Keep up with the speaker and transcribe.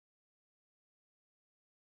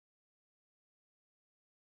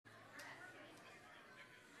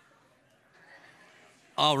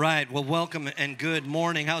All right, well, welcome and good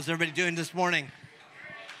morning. How's everybody doing this morning?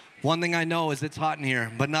 One thing I know is it's hot in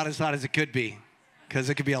here, but not as hot as it could be, because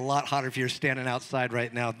it could be a lot hotter if you're standing outside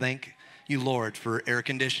right now. Thank you, Lord, for air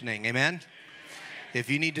conditioning. Amen?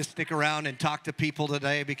 If you need to stick around and talk to people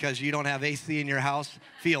today because you don't have AC in your house,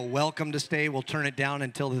 feel welcome to stay. We'll turn it down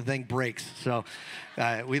until the thing breaks. So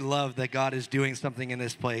we love that God is doing something in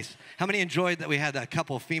this place. How many enjoyed that we had a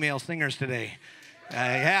couple female singers today?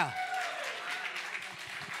 Yeah.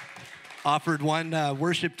 Offered one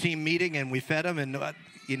worship team meeting, and we fed them, and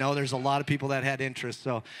there's a lot of people that had interest.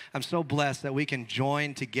 So I'm so blessed that we can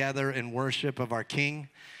join together in worship of our King.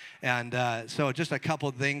 And so just a couple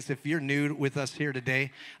of things. If you're new with us here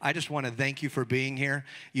today, I just want to thank you for being here.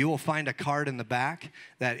 You will find a card in the back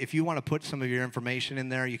that if you want to put some of your information in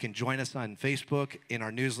there, you can join us on Facebook in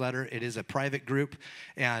our newsletter. It is a private group,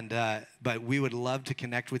 but we would love to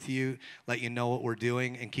connect with you, let you know what we're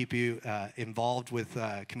doing, and keep you involved with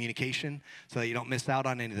communication so that you don't miss out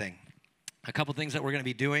on anything. A couple things that we're going to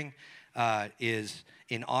be doing is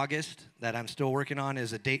in August that I'm still working on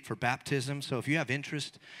is a date for baptism. So if you have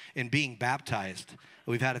interest in being baptized,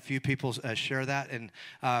 we've had a few people share that, and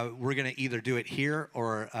we're going to either do it here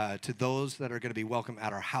or to those that are going to be welcome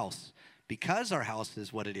at our house. Because our house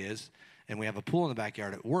is what it is, and we have a pool in the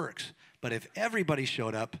backyard, it works. But if everybody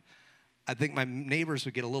showed up, I think my neighbors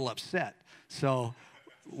would get a little upset. So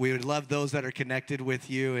we would love those that are connected with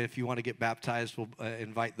you. If you want to get baptized, we'll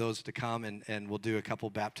invite those to come, and we'll do a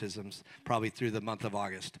couple baptisms probably through the month of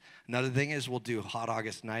August. Another thing is we'll do hot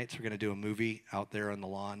August nights. We're going to do a movie out there on the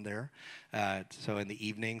lawn there, so in the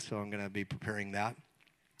evening, so I'm going to be preparing that.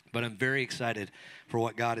 But I'm very excited for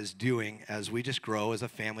what God is doing as we just grow as a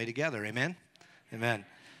family together. Amen? Amen.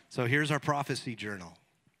 So here's our prophecy journal.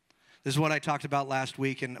 This is what I talked about last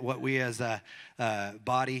week and what we as a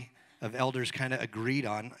body of elders kind of agreed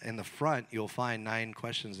on. In the front, you'll find 9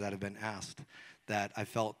 questions that have been asked that I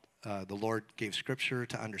felt the Lord gave scripture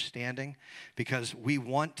to understanding, because we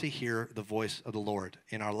want to hear the voice of the Lord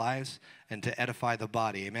in our lives and to edify the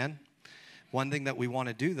body. Amen? One thing that we want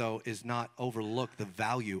to do, though, is not overlook the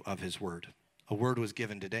value of his word. A word was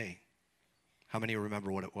given today. How many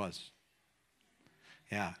remember what it was?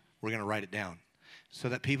 Yeah, we're going to write it down, so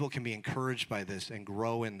that people can be encouraged by this and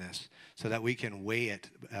grow in this, so that we can weigh it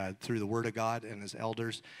through the Word of God and as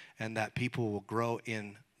elders, and that people will grow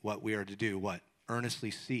in what we are to do. What?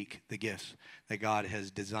 Earnestly seek the gifts that God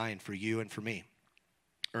has designed for you and for me.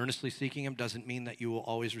 Earnestly seeking him doesn't mean that you will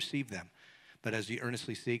always receive them. But as you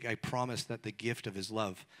earnestly seek, I promise that the gift of his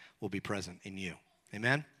love will be present in you.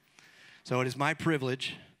 Amen? So it is my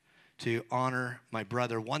privilege to honor my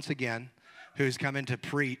brother once again, who's come in to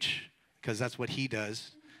preach, because that's what he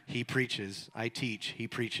does. He preaches. I teach. He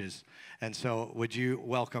preaches. And so would you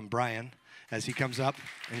welcome Brian as he comes up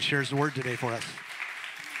and shares the word today for us.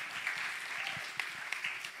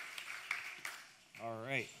 All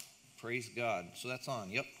right. Praise God. So that's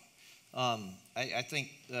on. Yep. I think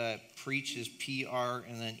preach is PR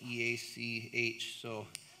and then EACH. So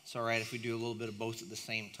it's all right if we do a little bit of both at the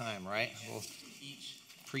same time, right? We'll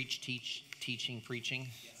preach, teach, teaching, preaching.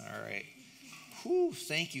 All right. Whew,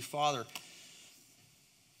 thank you, Father.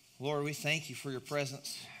 Lord, we thank you for your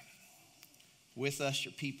presence with us,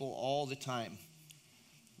 your people, all the time.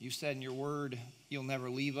 You said in your word, you'll never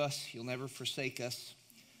leave us, you'll never forsake us.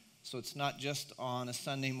 So it's not just on a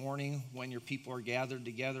Sunday morning when your people are gathered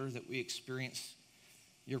together that we experience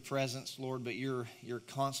your presence, Lord, but you're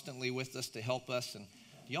constantly with us to help us. And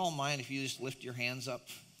do y'all mind if you just lift your hands up?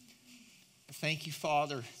 Thank you,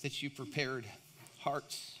 Father, that you prepared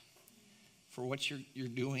hearts for what you're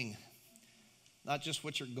doing. Not just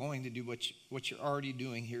what you're going to do, but what you're already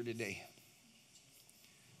doing here today.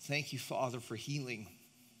 Thank you, Father, for healing.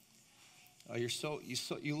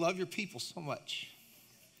 You love your people so much.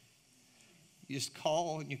 You just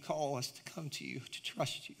call and you call us to come to you, to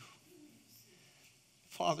trust you.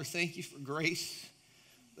 Father, thank you for grace,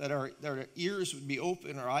 that our ears would be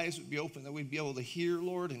open, our eyes would be open, that we'd be able to hear,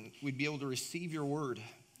 Lord, and we'd be able to receive your word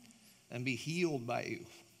and be healed by you.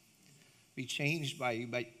 Be changed by you,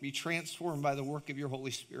 be transformed by the work of your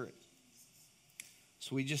Holy Spirit.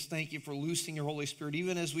 So we just thank you for loosing your Holy Spirit.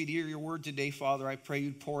 Even as we hear your word today, Father, I pray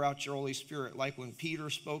you'd pour out your Holy Spirit, like when Peter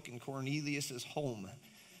spoke in Cornelius' home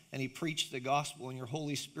and he preached the gospel and your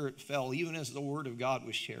Holy Spirit fell, even as the word of God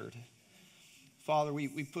was shared. Father, we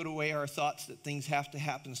put away our thoughts that things have to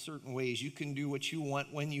happen certain ways. You can do what you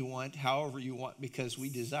want, when you want, however you want, because we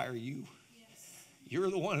desire you. Yes. You're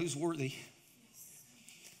the one who's worthy.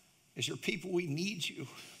 As your people, we need you.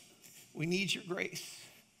 We need your grace.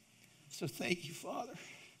 So thank you, Father,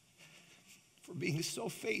 for being so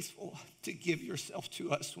faithful to give yourself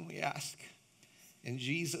to us when we ask. In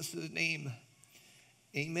Jesus' name,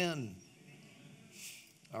 amen.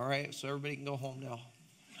 All right, so everybody can go home now.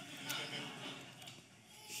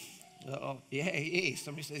 Uh-oh, yay.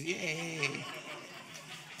 Somebody says, yay.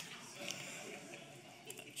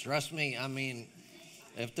 Trust me, I mean,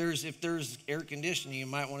 if there's air conditioning, you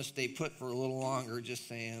might want to stay put for a little longer, just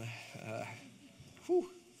saying.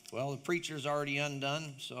 Well, the preacher's already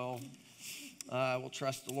undone, so we'll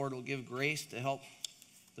trust the Lord will give grace to help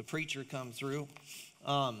the preacher come through.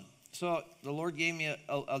 So the Lord gave me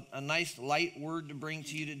a nice light word to bring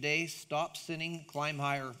to you today. Stop sinning, climb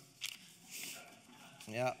higher.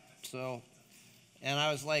 Yeah, so, and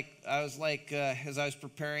I was like, as I was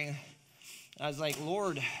preparing, I was like,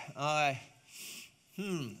 Lord, that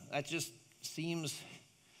just seems,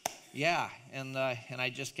 yeah. And I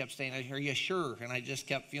just kept saying, are you sure? And I just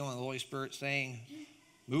kept feeling the Holy Spirit saying,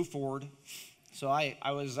 move forward. So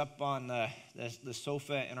I was up on the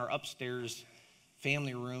sofa in our upstairs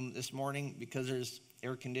family room this morning because there's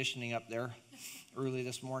air conditioning up there early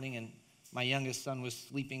this morning, and my youngest son was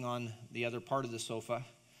sleeping on the other part of the sofa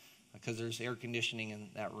because there's air conditioning in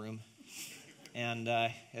that room. And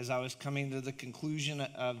as I was coming to the conclusion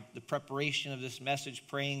of the preparation of this message,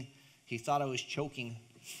 praying, he thought I was choking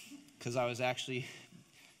because I was actually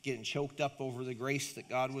getting choked up over the grace that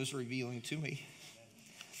God was revealing to me.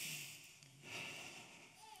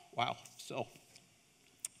 Wow. So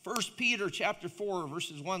 1 Peter chapter 4,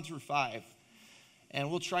 verses 1 through 5. And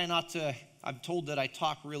we'll try not to, I'm told that I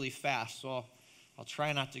talk really fast, so I'll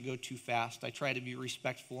try not to go too fast. I try to be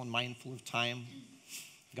respectful and mindful of time.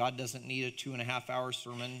 God doesn't need a 2.5-hour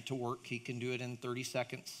sermon to work. He can do it in 30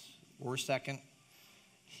 seconds or a second.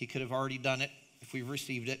 He could have already done it if we've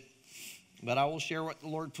received it. But I will share what the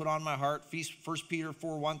Lord put on my heart. 1 Peter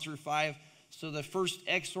 4, 1 through 5. So the first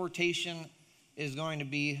exhortation is going to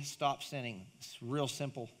be stop sinning. It's real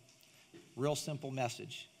simple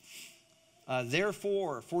message.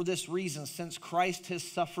 Therefore, for this reason, since Christ has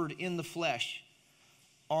suffered in the flesh,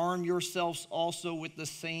 arm yourselves also with the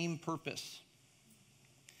same purpose.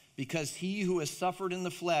 Because he who has suffered in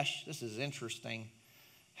the flesh, this is interesting,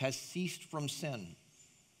 has ceased from sin,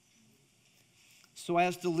 so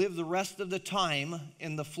as to live the rest of the time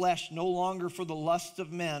in the flesh, no longer for the lust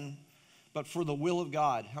of men, but for the will of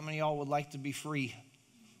God. How many of y'all would like to be free?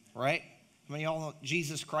 Right? How many of y'all know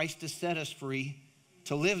Jesus Christ has set us free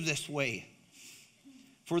to live this way?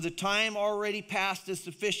 For the time already past is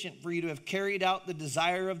sufficient for you to have carried out the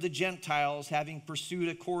desire of the Gentiles, having pursued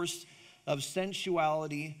a course of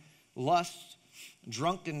sensuality, lust,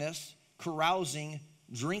 drunkenness, carousing,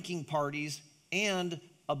 drinking parties, and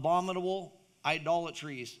abominable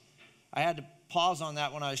idolatries. I had to pause on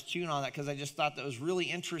that when I was chewing on that because I just thought that was really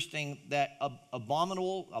interesting that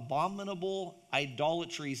abominable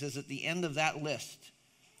idolatries is at the end of that list.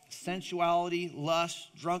 Sensuality,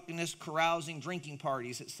 lust, drunkenness, carousing, drinking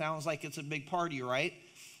parties. It sounds like it's a big party, right?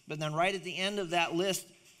 But then right at the end of that list,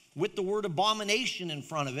 with the word abomination in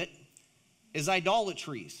front of it, is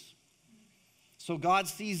idolatries. So God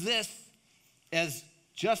sees this as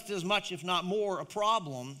just as much, if not more, a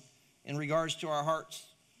problem in regards to our hearts.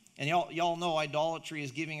 And y'all know idolatry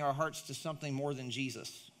is giving our hearts to something more than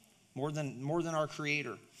Jesus, more than our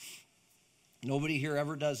Creator. Nobody here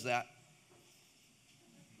ever does that.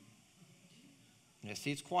 Yeah,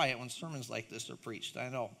 see, it's quiet when sermons like this are preached. I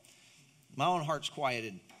know. My own heart's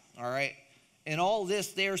quieted, all right? In all this,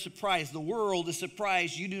 they are surprised. The world is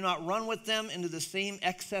surprised you do not run with them into the same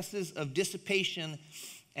excesses of dissipation,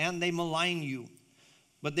 and they malign you.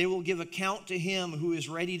 But they will give account to him who is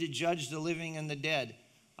ready to judge the living and the dead.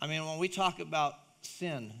 I mean, when we talk about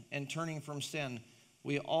sin and turning from sin,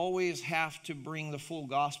 we always have to bring the full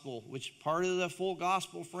gospel, which part of the full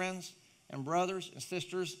gospel, friends and brothers and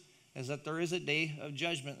sisters, is that there is a day of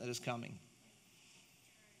judgment that is coming.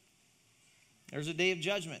 There's a day of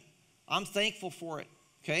judgment. I'm thankful for it,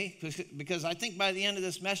 okay? Because I think by the end of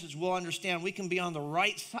this message, we'll understand we can be on the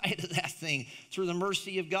right side of that thing through the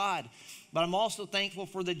mercy of God. But I'm also thankful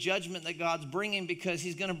for the judgment that God's bringing because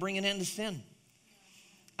he's going to bring an end to sin.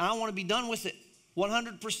 And I want to be done with it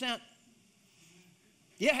 100%.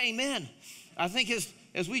 Yeah, amen. I think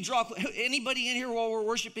as we draw, anybody in here while we're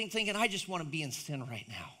worshiping thinking, I just want to be in sin right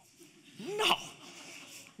now.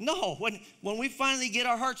 No. When we finally get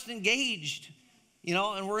our hearts engaged,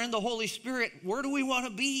 and we're in the Holy Spirit, where do we want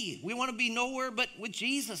to be? We want to be nowhere but with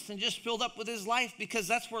Jesus and just filled up with his life because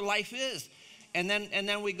that's where life is. And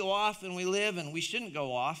then we go off and we live, and we shouldn't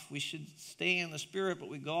go off. We should stay in the Spirit, but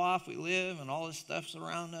we go off, we live, and all this stuff's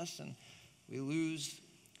around us, and we lose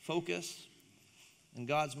focus. And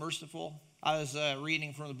God's merciful. I was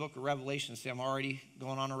reading from the book of Revelation. See, I'm already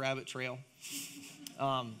going on a rabbit trail.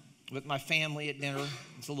 with my family at dinner.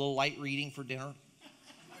 It's a little light reading for dinner.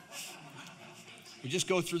 We just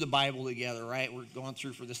go through the Bible together, right? We're going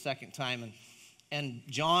through for the second time. And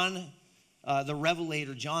John, the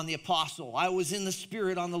Revelator, John the Apostle, I was in the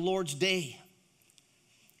Spirit on the Lord's day.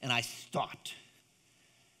 And I stopped.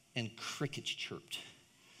 And crickets chirped.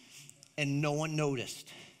 And no one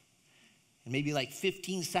noticed. And maybe like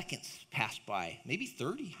 15 seconds passed by. Maybe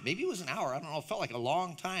 30. Maybe it was an hour. I don't know. It felt like a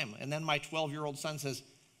long time. And then my 12-year-old son says,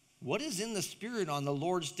 what is in the Spirit on the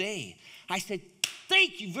Lord's day? I said,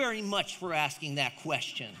 thank you very much for asking that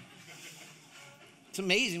question. It's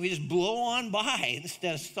amazing. We just blow on by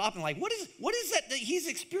instead of stopping like, what is that he's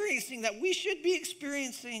experiencing that we should be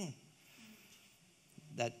experiencing?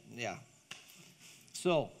 Yeah.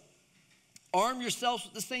 So, arm yourselves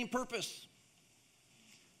with the same purpose.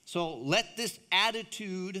 So let this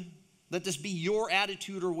be your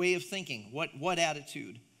attitude or way of thinking. What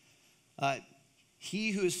attitude?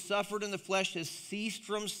 He who has suffered in the flesh has ceased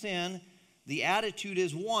from sin. The attitude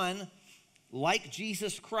is one, like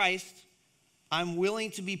Jesus Christ, I'm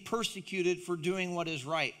willing to be persecuted for doing what is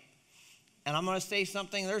right. And I'm going to say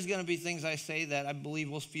something. There's going to be things I say that I believe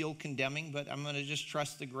will feel condemning, but I'm going to just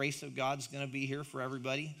trust the grace of God's going to be here for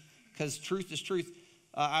everybody because truth is truth.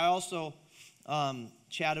 I also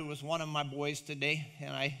chatted with one of my boys today,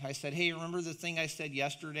 and I said, hey, remember the thing I said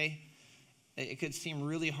yesterday? It could seem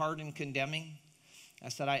really hard and condemning. I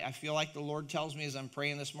said, I feel like the Lord tells me as I'm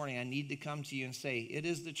praying this morning, I need to come to you and say, it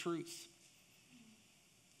is the truth.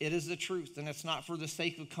 It is the truth, and it's not for the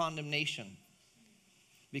sake of condemnation.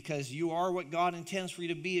 Because you are what God intends for you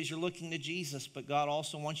to be as you're looking to Jesus, but God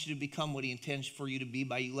also wants you to become what he intends for you to be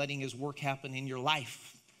by you letting his work happen in your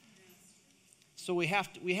life. So we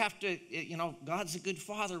have to, God's a good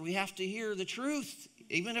father. We have to hear the truth,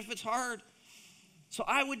 even if it's hard. So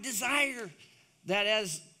I would desire that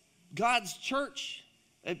as God's church,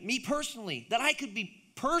 me personally, that I could be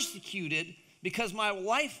persecuted because my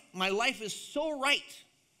life is so right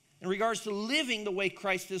in regards to living the way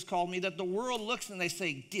Christ has called me that the world looks and they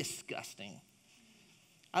say, disgusting.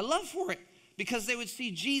 I love for it because they would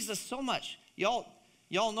see Jesus so much. Y'all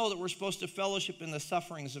know that we're supposed to fellowship in the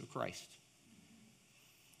sufferings of Christ.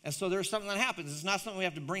 And so there's something that happens. It's not something we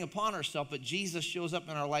have to bring upon ourselves, but Jesus shows up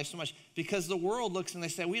in our life so much because the world looks and they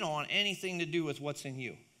say, we don't want anything to do with what's in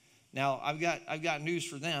you. Now, I've got news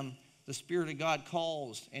for them. The Spirit of God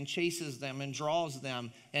calls and chases them and draws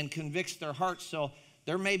them and convicts their hearts. So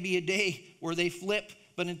there may be a day where they flip,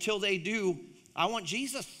 but until they do, I want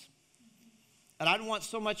Jesus. And I want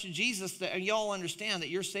so much of Jesus that, and y'all understand that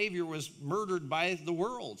your Savior was murdered by the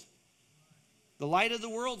world. The light of the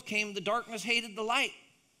world came, the darkness hated the light.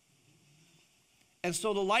 And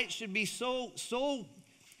so the light should be so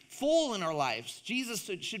full in our lives.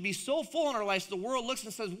 Jesus should be so full in our lives, the world looks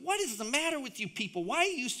and says, what is the matter with you people? Why are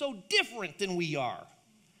you so different than we are?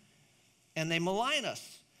 And they malign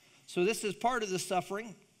us. So this is part of the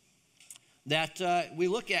suffering that we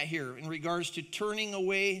look at here in regards to turning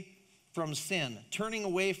away from sin, turning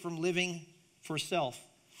away from living for self.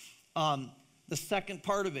 The second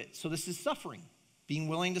part of it, so this is suffering, being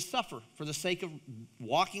willing to suffer for the sake of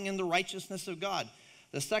walking in the righteousness of God.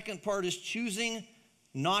 The second part is choosing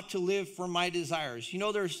not to live for my desires. You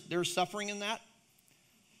know there's suffering in that?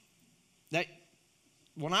 That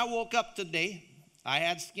when I woke up today, I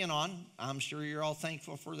had skin on. I'm sure you're all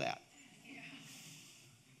thankful for that.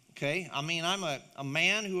 Okay? I mean, I'm a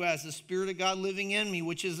man who has the Spirit of God living in me,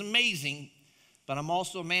 which is amazing, but I'm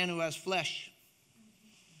also a man who has flesh.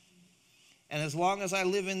 And as long as I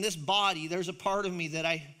live in this body, there's a part of me that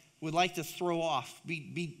I would like to throw off,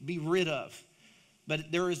 be rid of.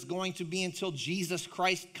 But there is going to be until Jesus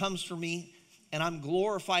Christ comes for me and I'm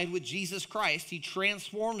glorified with Jesus Christ. He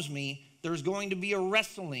transforms me. There's going to be a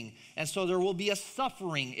wrestling. And so there will be a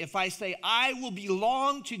suffering. If I say, I will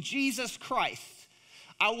belong to Jesus Christ,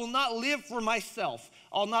 I will not live for myself.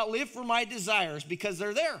 I'll not live for my desires because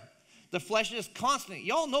they're there. The flesh is constant.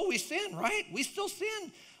 Y'all know we sin, right? We still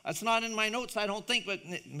sin. That's not in my notes, I don't think, but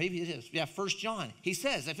maybe it is. Yeah, 1 John. He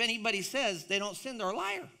says, if anybody says they don't sin, they're a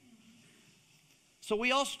liar. So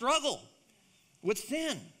we all struggle with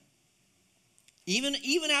sin. Even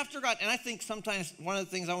after God. And I think sometimes one of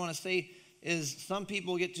the things I want to say is some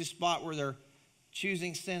people get to a spot where they're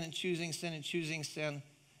choosing sin and choosing sin and choosing sin.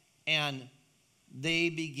 And they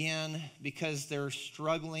begin, because they're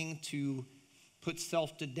struggling to put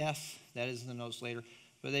self to death, that is in the notes later,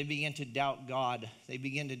 but they begin to doubt God. They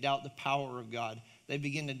begin to doubt the power of God. They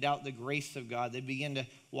begin to doubt the grace of God. They begin to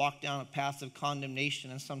walk down a path of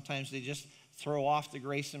condemnation, and sometimes they just throw off the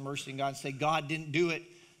grace and mercy of God and say, God didn't do it.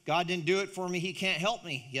 God didn't do it for me. He can't help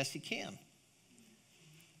me. Yes, he can.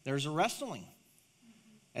 There's a wrestling.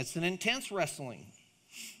 It's an intense wrestling.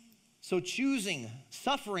 So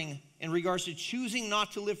suffering in regards to choosing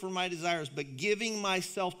not to live for my desires, but giving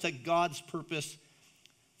myself to God's purpose,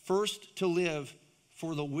 first to live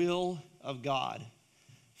for the will of God.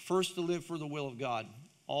 First to live for the will of God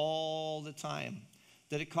all the time.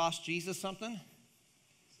 Did it cost Jesus something?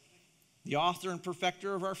 The author and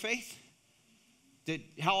perfecter of our faith?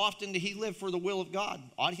 How often did he live for the will of God?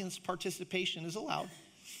 Audience participation is allowed.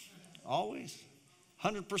 Always.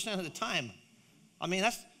 100% of the time. I mean,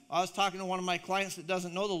 I was talking to one of my clients that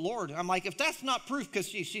doesn't know the Lord. I'm like, if that's not proof, because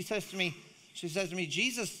she says to me,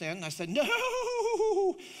 Jesus sinned. I said, no,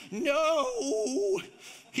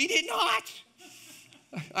 he did not.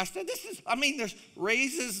 I said, there's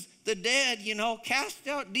raises the dead, cast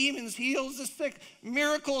out demons, heals the sick,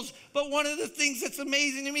 miracles. But one of the things that's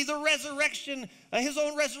amazing to me, the resurrection, his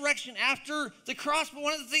own resurrection after the cross. But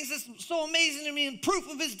one of the things that's so amazing to me and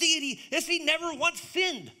proof of his deity is he never once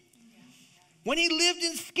sinned. When he lived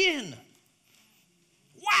in skin.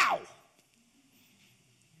 Wow.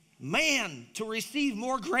 Man, to receive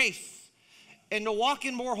more grace and to walk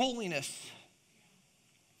in more holiness.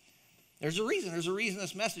 There's a reason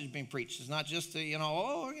this message is being preached. It's not just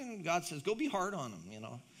God says, go be hard on him,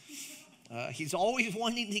 He's always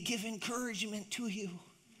wanting to give encouragement to you.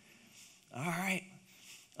 All right.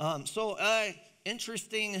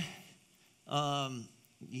 Interesting.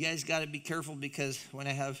 You guys got to be careful because when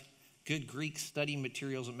I have good Greek study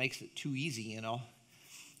materials, it makes it too easy,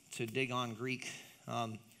 to dig on Greek.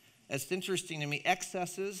 It's interesting to me.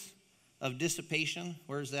 Excesses of dissipation.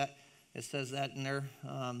 Where's that? It says that in there.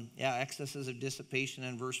 Excesses of dissipation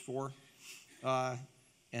in verse 4.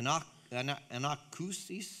 Anakousis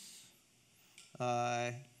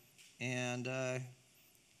and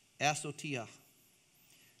asotia.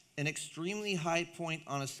 An extremely high point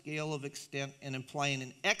on a scale of extent and implying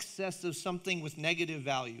an excess of something with negative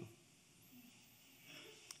value.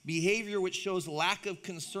 Behavior which shows lack of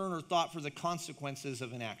concern or thought for the consequences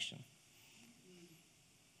of an action.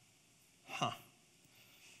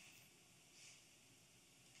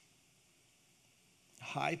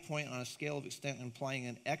 High point on a scale of extent implying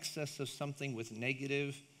an excess of something with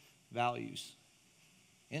negative values.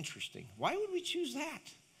 Interesting. Why would we choose that?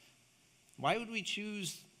 Why would we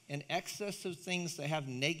choose an excess of things that have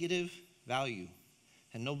negative value?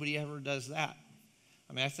 And nobody ever does that.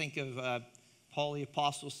 I think of Paul the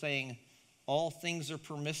Apostle saying, all things are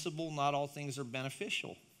permissible, not all things are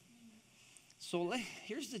beneficial. So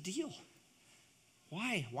here's the deal.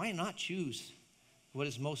 Why? Why not choose what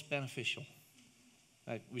is most beneficial?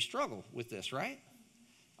 We struggle with this, right?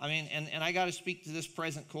 And I got to speak to this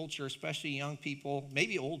present culture, especially young people,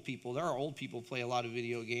 maybe old people. There are old people play a lot of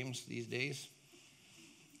video games these days.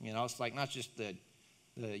 It's like not just the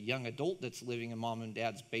young adult that's living in mom and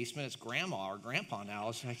dad's basement. It's grandma or grandpa now.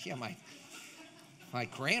 It's like, my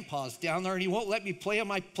grandpa's down there and he won't let me play on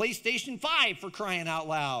my PlayStation 5 for crying out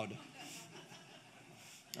loud.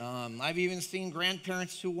 I've even seen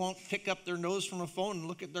grandparents who won't pick up their nose from a phone and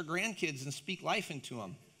look at their grandkids and speak life into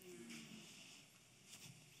them.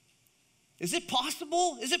 Is it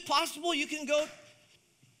possible? Is it possible you can go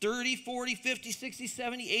 30, 40, 50, 60,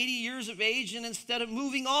 70, 80 years of age, and instead of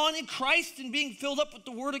moving on in Christ and being filled up with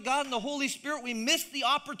the Word of God and the Holy Spirit, we miss the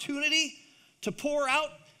opportunity to pour out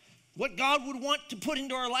what God would want to put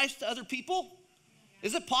into our lives to other people?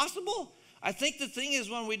 Is it possible? I think the thing is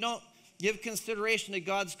when we don't give consideration to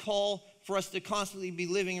God's call for us to constantly be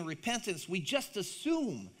living in repentance, we just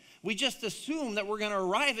assume that we're going to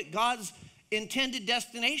arrive at God's intended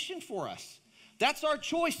destination for us. That's our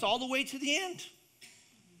choice all the way to the end.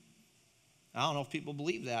 I don't know if people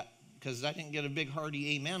believe that because I didn't get a big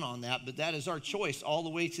hearty amen on that, but that is our choice all the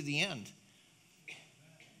way to the end.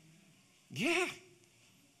 Yeah,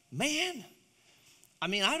 man. I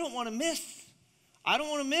don't want to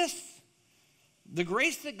miss the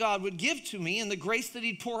grace that God would give to me and the grace that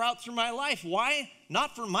he'd pour out through my life. Why?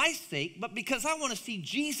 Not for my sake, but because I want to see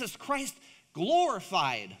Jesus Christ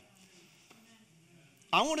glorified.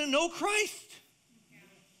 I want to know Christ.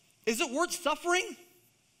 Is it worth suffering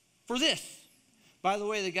for this? By the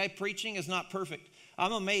way, the guy preaching is not perfect.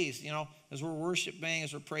 I'm amazed, as we're worshiping,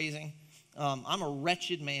 as we're praising. I'm a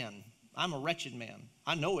wretched man.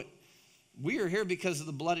 I know it. We are here because of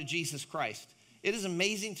the blood of Jesus Christ. It is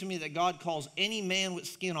amazing to me that God calls any man with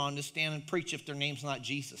skin on to stand and preach if their name's not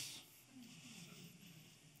Jesus.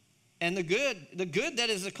 And the good that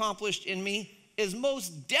is accomplished in me is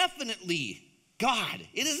most definitely God.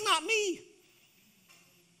 It is not me.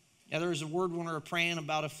 Yeah, there's a word when we were praying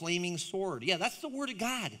about a flaming sword. Yeah, that's the word of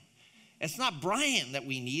God. It's not Brian that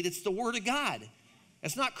we need. It's the word of God.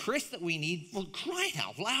 It's not Chris that we need. Well, crying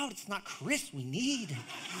out loud, it's not Chris we need.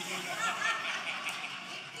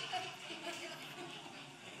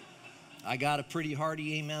 I got a pretty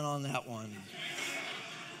hearty amen on that one.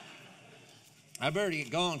 I better get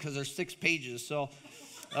going because there's 6 pages. So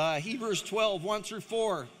Hebrews 12, 1 through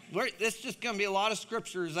 4. This is just going to be a lot of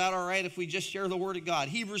scripture. Is that all right if we just share the word of God?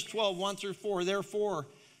 Hebrews 12, 1 through 4. Therefore,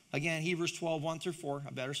 again, Hebrews 12, 1 through 4. I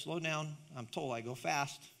better slow down. I'm told I go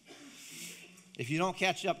fast. If you don't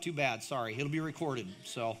catch up, too bad. Sorry. It'll be recorded.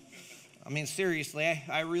 So, I mean, seriously,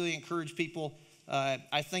 I really encourage people.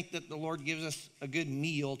 I think that the Lord gives us a good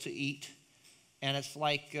meal to eat. And it's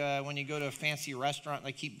like when you go to a fancy restaurant,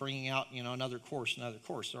 they keep bringing out, another course,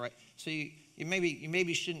 all right? So you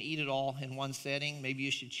maybe shouldn't eat it all in one setting. Maybe you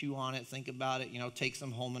should chew on it, think about it, take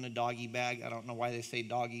some home in a doggy bag. I don't know why they say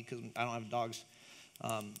doggy because I don't have dogs.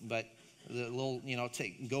 But the little,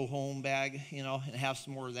 go home bag, and have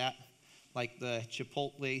some more of that. Like the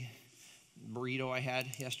Chipotle burrito I had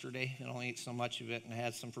yesterday. I only ate so much of it, and I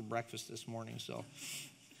had some for breakfast this morning, so...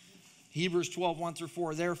 Hebrews 12, 1 through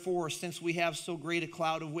 4. Therefore, since we have so great a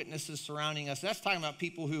cloud of witnesses surrounding us, that's talking about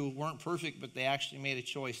people who weren't perfect, but they actually made a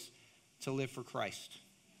choice to live for Christ.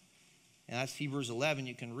 And that's Hebrews 11.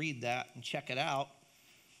 You can read that and check it out.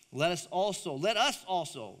 Let us also,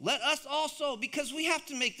 because we have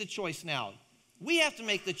to make the choice now. We have to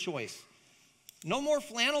make the choice. No more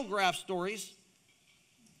flannel graph stories.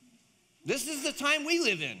 This is the time we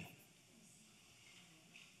live in.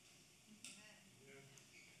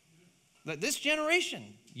 But this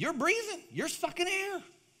generation, you're breathing, you're sucking air.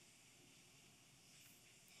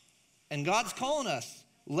 And God's calling us.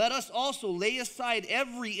 Let us also lay aside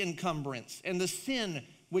every encumbrance and the sin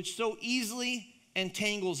which so easily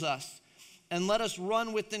entangles us. And let us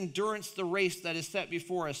run with endurance the race that is set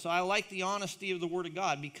before us. So I like the honesty of the Word of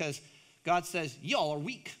God because God says, y'all are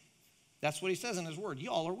weak. That's what he says in his Word.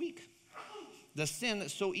 Y'all are weak. The sin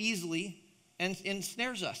that so easily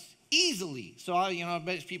ensnares us. Easily. So, I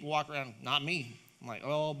bet people walk around, not me. I'm like,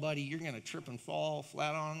 oh, buddy, you're going to trip and fall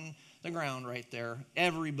flat on the ground right there.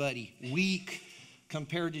 Everybody weak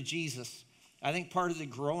compared to Jesus. I think part of the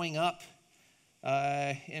growing up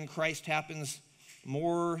in Christ happens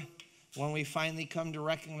more when we finally come to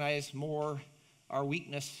recognize more our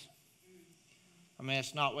weakness. I mean,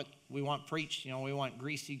 it's not what we want preached. We want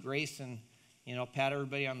greasy grace and, pat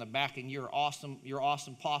everybody on the back and you're awesome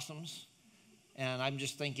possums. And I'm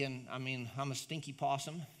just thinking, I'm a stinky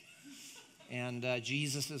possum. And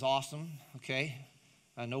Jesus is awesome, okay?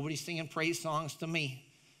 Nobody's singing praise songs to me.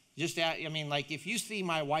 If you see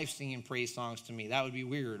my wife singing praise songs to me, that would be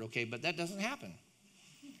weird, okay? But that doesn't happen.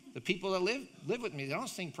 The people that live with me, they don't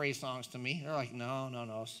sing praise songs to me. They're like,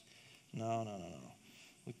 no.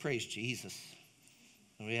 We praise Jesus.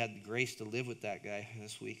 And we had the grace to live with that guy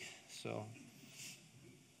this week, so...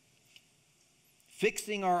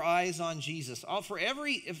 Fixing our eyes on Jesus. For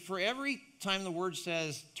every time the word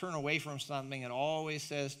says turn away from something, it always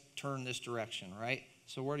says turn this direction, right?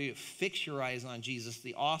 So where do you fix your eyes on Jesus,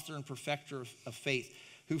 the author and perfecter of faith,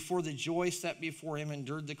 who for the joy set before him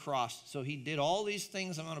endured the cross. So he did all these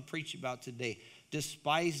things I'm going to preach about today,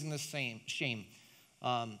 despising the shame.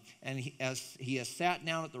 And he has sat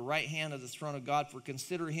down at the right hand of the throne of God. For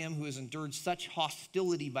consider him who has endured such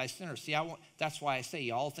hostility by sinners. See, that's why I say,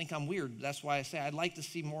 y'all think I'm weird. That's why I say I'd like to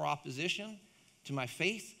see more opposition to my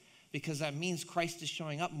faith, because that means Christ is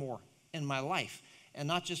showing up more in my life. And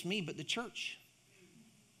not just me, but the church.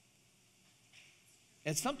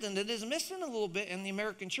 It's something that is missing a little bit in the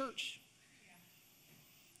American church.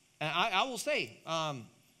 And I will say,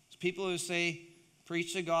 people who say,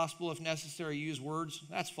 preach the gospel, if necessary, use words.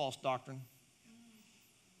 That's false doctrine.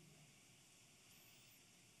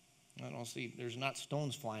 I don't see, there's not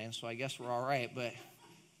stones flying, so I guess we're all right, but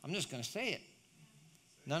I'm just going to say it.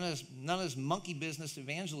 None of this monkey business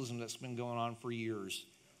evangelism that's been going on for years.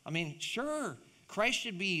 Sure, Christ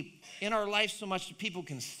should be in our life so much that people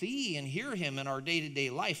can see and hear him in our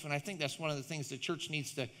day-to-day life, and I think that's one of the things the church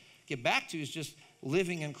needs to get back to is just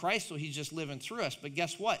living in Christ, so he's just living through us. But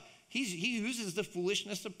guess what? He uses the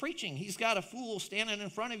foolishness of preaching. He's got a fool standing in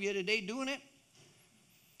front of you today doing it.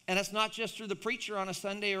 And it's not just through the preacher on a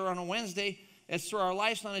Sunday or on a Wednesday. It's through our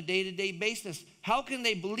lives on a day-to-day basis. How can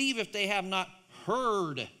they believe if they have not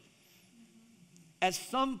heard? At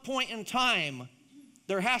some point in time,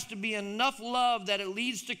 there has to be enough love that it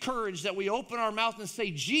leads to courage that we open our mouth and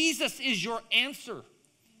say, Jesus is your answer.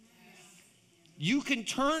 You can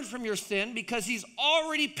turn from your sin because he's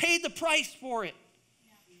already paid the price for it.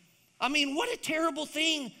 What a terrible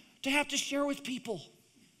thing to have to share with people.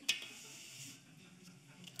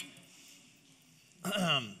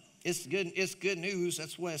 It's good news.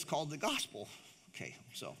 That's why it's called the gospel. Okay,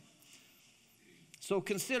 so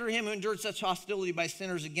consider him who endured such hostility by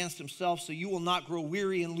sinners against himself, so you will not grow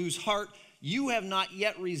weary and lose heart. You have not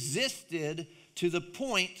yet resisted to the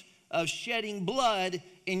point of shedding blood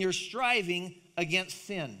in your striving against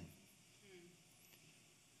sin.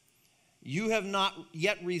 You have not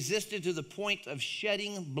yet resisted to the point of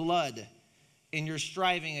shedding blood in your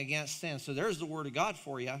striving against sin. So there's the word of God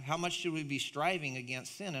for you. How much should we be striving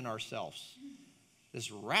against sin in ourselves?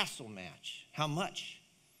 This wrestle match. How much?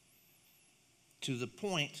 To the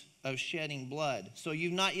point of shedding blood. So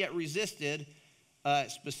you've not yet resisted,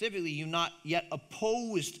 specifically, you've not yet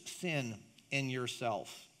opposed sin in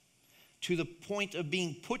yourself to the point of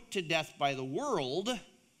being put to death by the world,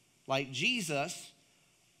 like Jesus,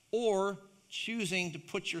 or choosing to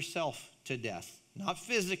put yourself to death. Not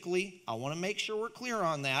physically. I want to make sure we're clear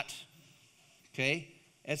on that. Okay?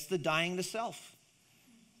 It's the dying to self.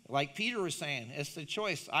 Like Peter was saying, it's the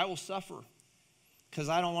choice. I will suffer because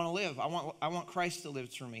I don't want to live. I want Christ to live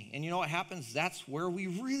through me. And you know what happens? That's where we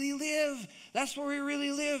really live. That's where we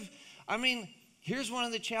really live. I mean, here's one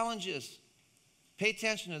of the challenges. Pay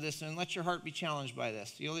attention to this and let your heart be challenged by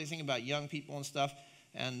this. You only think about young people and stuff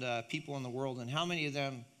and people in the world, and how many of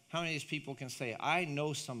these people can say, I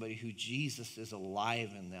know somebody who Jesus is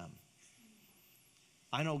alive in them.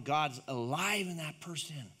 I know God's alive in that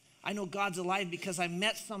person. I know God's alive because I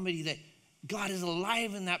met somebody that God is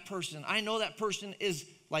alive in that person. I know that person is,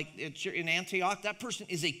 like in Antioch, that person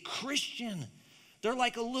is a Christian. They're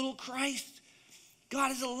like a little Christ.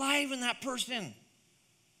 God is alive in that person.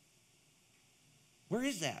 Where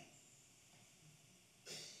is that?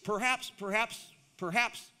 Perhaps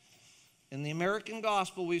in the American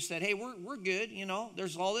gospel we've said, hey, we're good,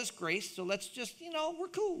 there's all this grace, so let's just, we're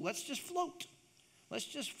cool. Let's just float. Let's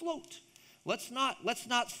just float. Let's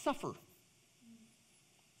not suffer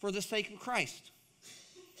for the sake of Christ.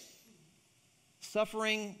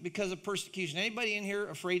 Suffering because of persecution. Anybody in here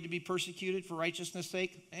afraid to be persecuted for righteousness'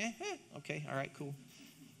 sake? Okay, all right, cool.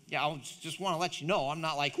 Yeah, I just want to let you know. I'm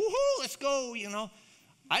not like, woohoo, let's go,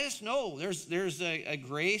 I just know there's a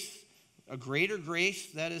grace, a greater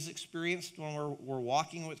grace that is experienced when we're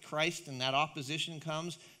walking with Christ and that opposition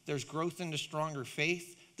comes. There's growth into stronger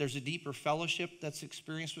faith. There's a deeper fellowship that's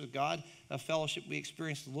experienced with God, a fellowship we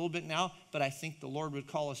experienced a little bit now, but I think the Lord would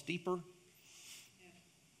call us deeper.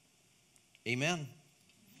 Yeah. Amen.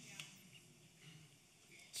 Yeah.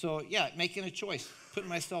 So, making a choice, putting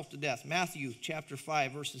myself to death. Matthew chapter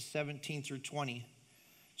 5, verses 17 through 20.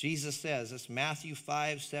 Jesus says, it's Matthew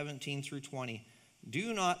 5, 17 through 20.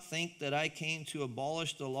 Do not think that I came to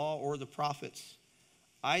abolish the law or the prophets.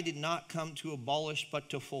 I did not come to abolish, but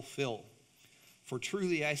to fulfill. For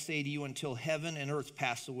truly I say to you, until heaven and earth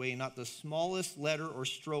pass away, not the smallest letter or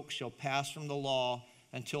stroke shall pass from the law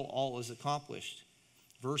until all is accomplished.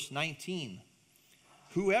 Verse 19.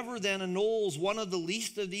 Whoever then annuls one of the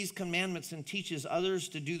least of these commandments and teaches others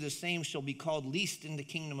to do the same shall be called least in the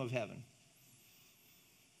kingdom of heaven.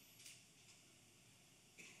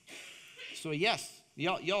 So yes,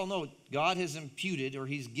 y'all know God has imputed, or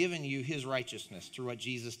he's given you his righteousness through what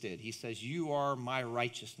Jesus did. He says, you are my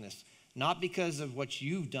righteousness. Not because of what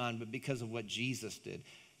you've done, but because of what Jesus did.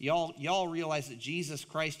 Y'all realize that Jesus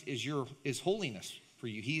Christ is holiness for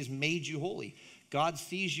you. He has made you holy. God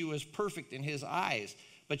sees you as perfect in his eyes.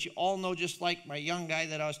 But you all know, just like my young guy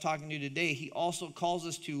that I was talking to today, he also calls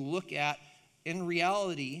us to look at, in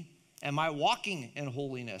reality, am I walking in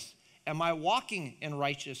holiness? Am I walking in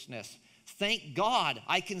righteousness? Thank God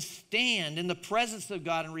I can stand in the presence of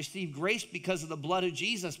God and receive grace because of the blood of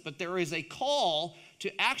Jesus. But there is a call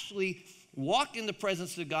to actually walk in the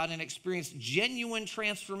presence of God and experience genuine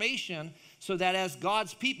transformation, so that as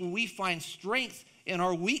God's people, we find strength in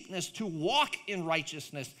our weakness to walk in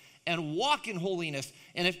righteousness and walk in holiness.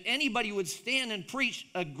 And if anybody would stand and preach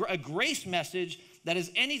a grace message that is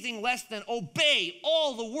anything less than obey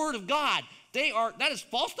all the word of God, that is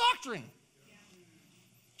false doctrine.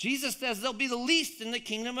 Jesus says they'll be the least in the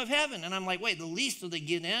kingdom of heaven. And I'm like, wait, the least, will they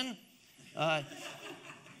get in?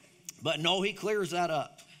 But no, he clears that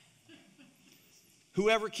up.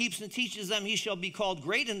 Whoever keeps and teaches them, he shall be called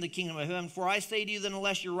great in the kingdom of heaven. For I say to you that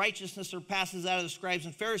unless your righteousness surpasses that of the scribes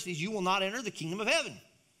and Pharisees, you will not enter the kingdom of heaven.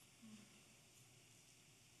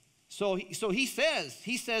 So he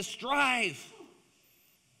says, strive.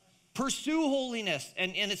 Pursue holiness.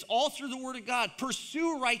 And it's all through the word of God.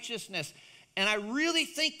 Pursue righteousness. And I really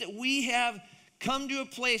think that we have come to a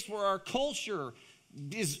place where our culture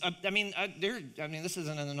is, this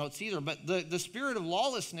isn't in the notes either, but the spirit of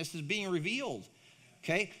lawlessness is being revealed.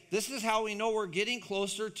 Okay? This is how we know we're getting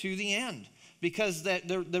closer to the end. because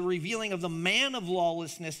the revealing of the man of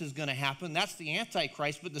lawlessness is going to happen. That's the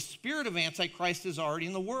Antichrist, but the spirit of Antichrist is already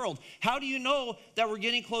in the world. How do you know that we're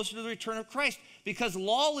getting closer to the return of Christ? Because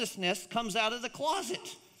lawlessness comes out of the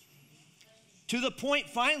closet to the point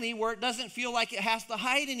finally where it doesn't feel like it has to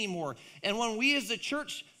hide anymore. And when we as a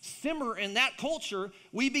church simmer in that culture,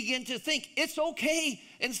 we begin to think it's okay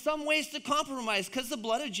in some ways to compromise because the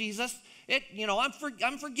blood of Jesus,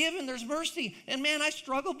 I'm forgiven, there's mercy. And man, I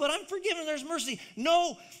struggle, but I'm forgiven, there's mercy.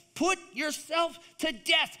 No, put yourself to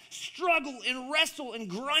death. Struggle and wrestle and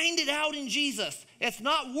grind it out in Jesus. It's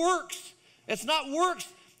not works. It's not works.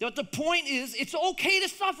 But the point is, it's okay to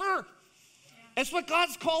suffer. That's what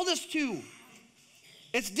God's called us to.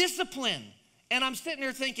 It's discipline. And I'm sitting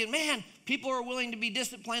there thinking, man, people are willing to be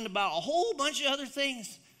disciplined about a whole bunch of other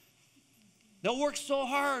things. They'll work so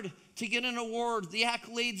hard to get an award, the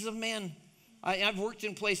accolades of men. I've worked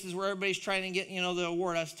in places where everybody's trying to get, the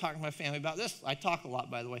award. I was talking to my family about this. I talk a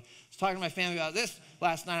lot, by the way. I was talking to my family about this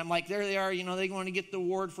last night. I'm like, there they are, they want to get the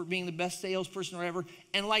award for being the best salesperson or ever.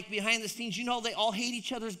 And like behind the scenes, they all hate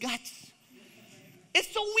each other's guts.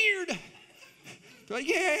 It's so weird. They're like,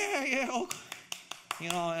 yeah. Oh.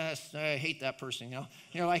 I hate that person,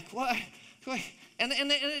 You're like, what? And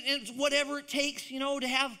it's whatever it takes, to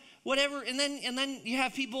have whatever. And then you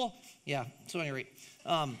have people, yeah. So at any rate,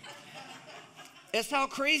 it's how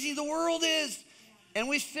crazy the world is. And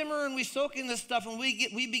we simmer and we soak in this stuff and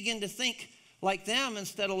we begin to think like them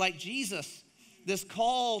instead of like Jesus. This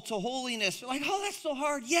call to holiness. We're like, oh, that's so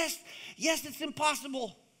hard. Yes, it's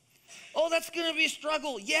impossible. Oh, that's going to be a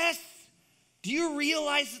struggle. Yes. Do you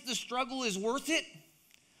realize that the struggle is worth it?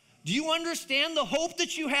 Do you understand the hope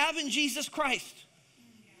that you have in Jesus Christ?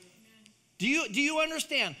 Do you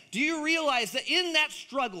understand? Do you realize that in that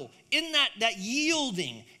struggle, in that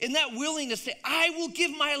yielding, in that willingness to say, I will give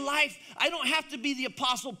my life. I don't have to be the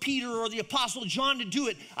Apostle Peter or the Apostle John to do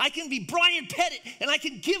it. I can be Brian Pettit and I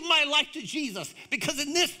can give my life to Jesus because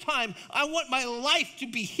in this time, I want my life to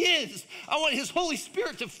be His. I want His Holy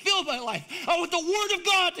Spirit to fill my life. I want the Word of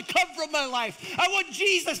God to come from my life. I want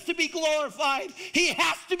Jesus to be glorified. He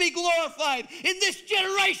has to be glorified. In this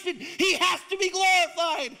generation, He has to be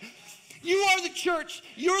glorified. You are the church.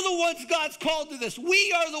 You're the ones God's called to this.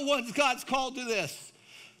 We are the ones God's called to this.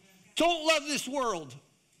 Don't love this world.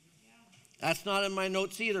 That's not in my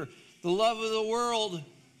notes either. The love of the world,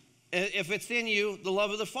 if it's in you, the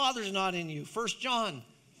love of the Father's not in you. 1 John.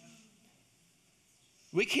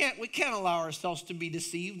 We can't allow ourselves to be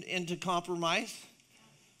deceived into compromise.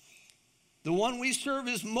 The one we serve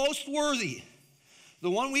is most worthy.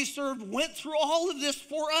 The one we serve went through all of this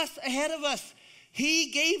for us, ahead of us.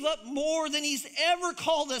 He gave up more than He's ever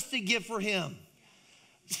called us to give for Him.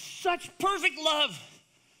 Such perfect love.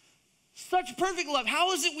 Such perfect love.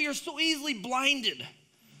 How is it we are so easily blinded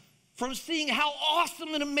from seeing how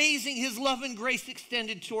awesome and amazing His love and grace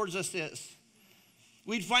extended towards us is?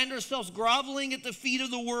 We'd find ourselves groveling at the feet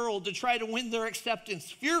of the world to try to win their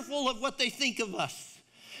acceptance, fearful of what they think of us,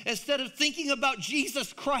 instead of thinking about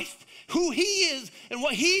Jesus Christ, who He is and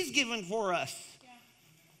what He's given for us.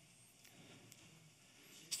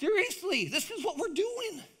 Seriously, this is what we're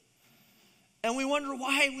doing. And we wonder,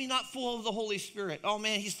 why are we not full of the Holy Spirit? Oh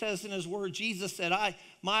man, He says in His word, Jesus said,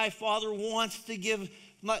 my Father wants to give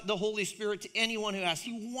the Holy Spirit to anyone who asks.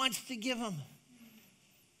 He wants to give Him.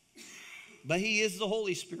 But He is the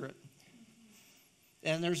Holy Spirit.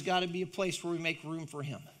 And there's got to be a place where we make room for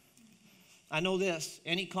Him. I know this,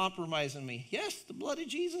 any compromise in me, yes, the blood of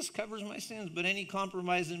Jesus covers my sins, but any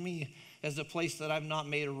compromise in me is a place that I've not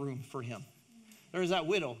made a room for Him. There's that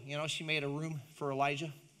widow, she made a room for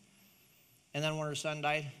Elijah. And then when her son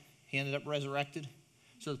died, he ended up resurrected.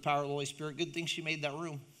 So the power of the Holy Spirit, good thing she made that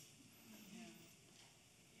room.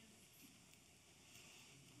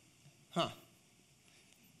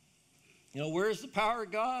 Where's the power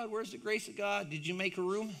of God? Where's the grace of God? Did you make a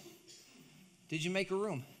room? Did you make a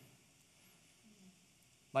room?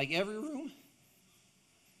 Like every room?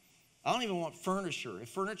 I don't even want furniture. If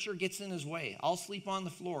furniture gets in His way, I'll sleep on the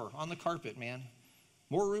floor, on the carpet, man.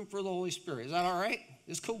 More room for the Holy Spirit. Is that all right?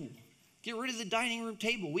 It's cool. Get rid of the dining room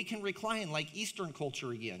table. We can recline like Eastern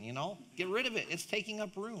culture again, Get rid of it. It's taking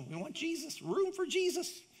up room. We want Jesus. Room for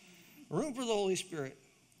Jesus. Room for the Holy Spirit.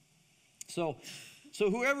 So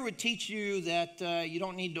whoever would teach you that you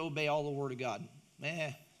don't need to obey all the Word of God,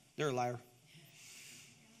 they're a liar.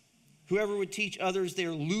 Whoever would teach others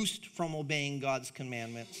they're loosed from obeying God's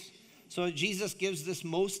commandments. So Jesus gives this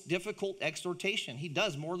most difficult exhortation. He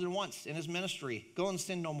does more than once in His ministry. Go and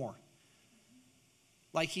sin no more.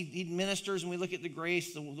 Like he ministers and we look at the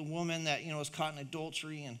grace, the woman that, was caught in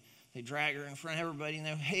adultery and They drag her in front of everybody, and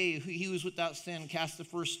they, hey, he was without sin, cast the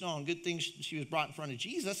first stone. Good thing she was brought in front of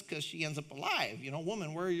Jesus because she ends up alive. You know,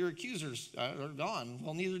 woman, where are your accusers? They're gone.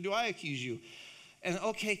 Well, neither do I accuse you. And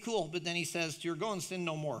okay, cool. But then he says to her, go and sin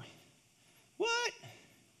no more. What?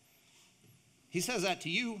 He says that to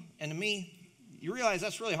you and to me. You realize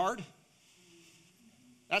that's really hard?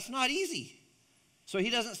 That's not easy. So he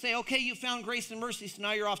doesn't say, okay, you found grace and mercy, so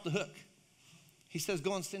now you're off the hook. He says,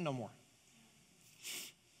 go and sin no more.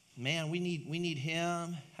 Man, we need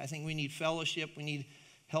him. I think we need fellowship. We need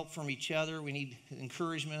help from each other. We need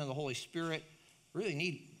encouragement of the Holy Spirit. We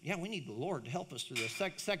need the Lord to help us through this.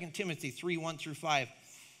 2 Timothy 3:1-5.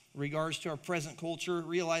 In regards to our present culture,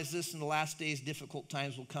 realize this: in the last days, difficult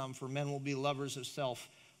times will come, for men will be lovers of self,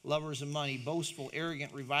 lovers of money, boastful,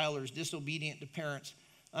 arrogant, revilers, disobedient to parents,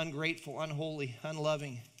 ungrateful, unholy,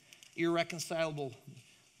 unloving, irreconcilable,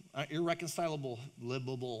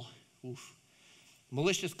 livable,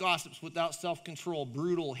 malicious gossips, without self-control,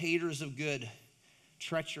 brutal, haters of good,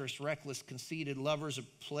 treacherous, reckless, conceited, lovers of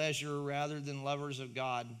pleasure rather than lovers of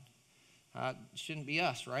God. Shouldn't be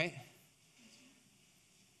us, right?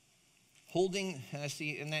 Holding,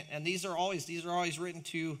 and these are always written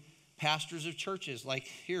to pastors of churches. Like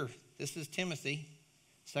here, this is Timothy,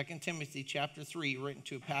 2 Timothy chapter 3, written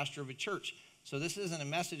to a pastor of a church. So this isn't a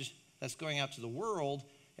message that's going out to the world.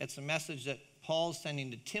 It's a message that Paul's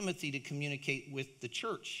sending to Timothy to communicate with the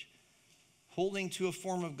church. Holding to a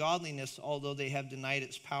form of godliness, although they have denied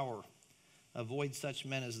its power. Avoid such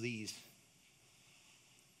men as these.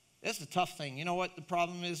 It's a tough thing. You know what the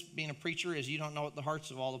problem is being a preacher is you don't know what the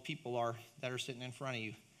hearts of all the people are that are sitting in front of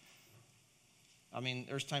you. I mean,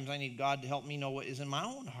 there's times I need God to help me know what is in my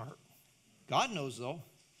own heart. God knows, though.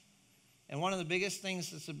 And one of the biggest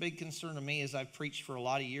things that's a big concern to me, as I've preached for a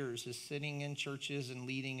lot of years, is sitting in churches and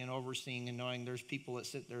leading and overseeing and knowing there's people that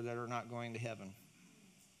sit there that are not going to heaven.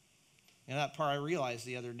 And that part I realized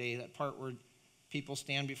the other day, that part where people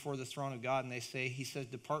stand before the throne of God and they say, he says,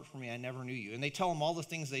 depart from me, I never knew you. And they tell him all the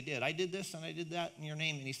things they did. I did this and I did that in your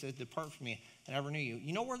name. And he says, depart from me, I never knew you.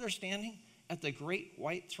 You know where they're standing? At the great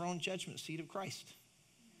white throne judgment seat of Christ.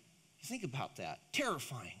 You think about that.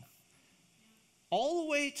 Terrifying. All the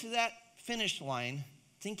way to that finish line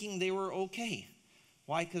thinking they were okay.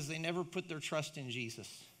 Why? Because they never put their trust in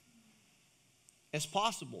Jesus. It's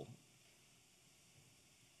possible.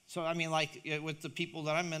 So, I mean, like with the people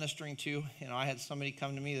that I'm ministering to, you know, I had somebody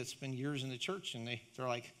come to me that's been years in the church, and they're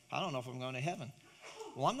like, I don't know if I'm going to heaven.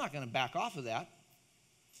 Well, I'm not going to back off of that.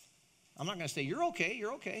 I'm not going to say, you're okay,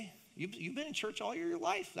 you're okay. You've been in church all your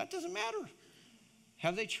life. That doesn't matter.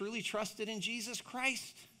 Have they truly trusted in Jesus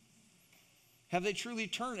Christ? Have they truly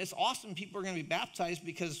turned? It's awesome people are going to be baptized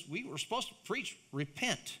because we were supposed to preach,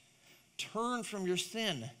 repent, turn from your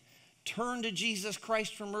sin, turn to Jesus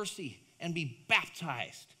Christ for mercy, and be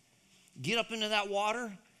baptized. Get up into that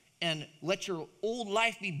water and let your old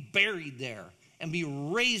life be buried there and be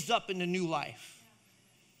raised up into new life.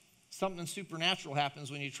 Something supernatural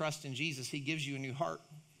happens when you trust in Jesus. He gives you a new heart.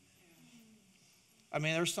 I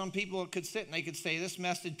mean, there's some people that could sit and they could say, this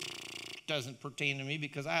message doesn't pertain to me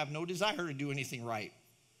because I have no desire to do anything right.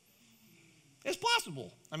 It's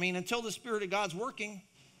possible. I mean, until the Spirit of God's working,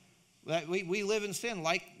 that we live in sin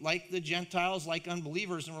like the Gentiles, like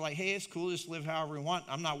unbelievers, and we're like, hey, it's cool, just live however we want.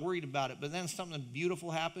 I'm not worried about it. But then something beautiful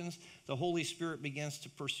happens. The Holy Spirit begins to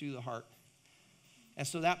pursue the heart. And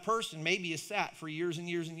so that person maybe has sat for years and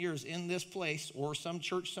years and years in this place or some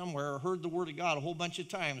church somewhere or heard the Word of God a whole bunch of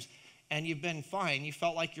times, and you've been fine. You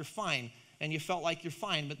felt like you're fine, and you felt like you're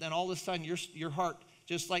fine. But then all of a sudden, your heart,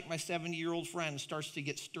 just like my 70-year-old friend, starts to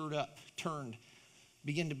get stirred up, turned,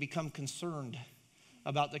 begin to become concerned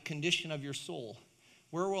about the condition of your soul.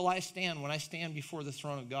 Where will I stand when I stand before the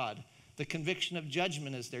throne of God? The conviction of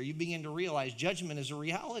judgment is there. You begin to realize judgment is a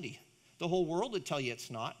reality. The whole world would tell you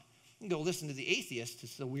it's not. You can go listen to the atheists.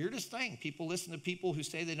 It's the weirdest thing. People listen to people who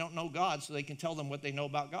say they don't know God so they can tell them what they know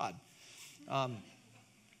about God.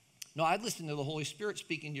 No, I'd listen to the Holy Spirit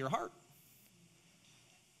speaking to your heart.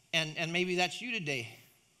 And maybe that's you today.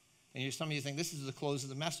 And some of you think this is the close of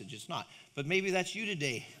the message. It's not. But maybe that's you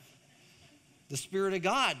today. The Spirit of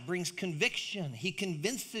God brings conviction. He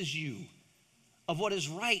convinces you of what is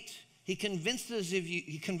right. He convinces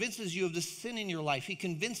you of the sin in your life. He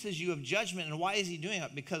convinces you of judgment. And why is he doing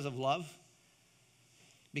it? Because of love.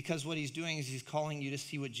 Because what he's doing is he's calling you to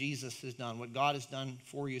see what Jesus has done, what God has done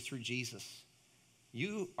for you through Jesus.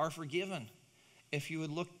 You are forgiven if you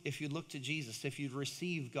would look to Jesus, if you'd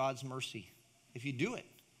receive God's mercy. If you do it,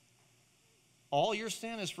 all your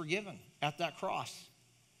sin is forgiven at that cross.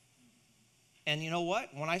 And you know what?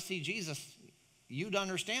 When I see Jesus, you'd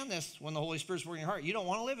understand this when the Holy Spirit's working in your heart. You don't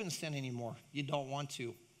want to live in sin anymore. You don't want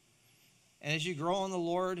to. And as you grow in the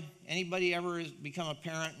Lord, anybody ever has become a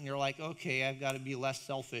parent and you're like, okay, I've got to be less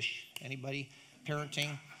selfish? Anybody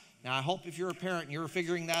parenting? Now, I hope if you're a parent, you're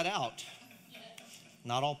figuring that out.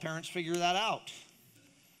 Not all parents figure that out.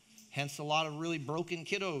 Hence a lot of really broken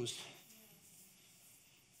kiddos,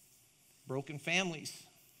 broken families.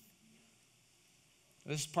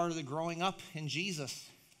 This is part of the growing up in Jesus,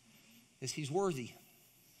 is he's worthy.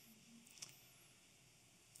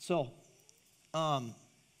 So,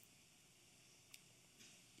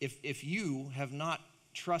 if you have not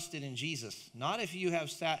trusted in Jesus, not if you have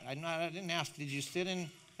sat, I didn't ask, did you sit in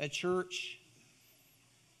a church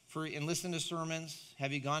and listen to sermons?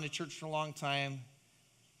 Have you gone to church for a long time?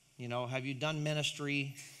 You know, have you done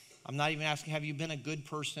ministry? I'm not even asking, have you been a good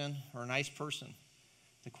person or a nice person?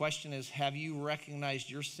 The question is, have you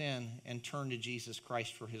recognized your sin and turned to Jesus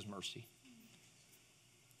Christ for his mercy?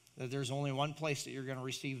 That there's only one place that you're going to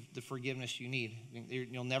receive the forgiveness you need.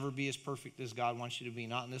 You'll never be as perfect as God wants you to be,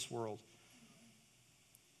 not in this world.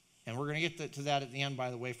 And we're going to get to that at the end,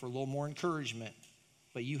 by the way, for a little more encouragement.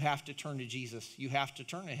 But you have to turn to Jesus. You have to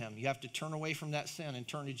turn to him. You have to turn away from that sin and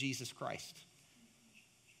turn to Jesus Christ.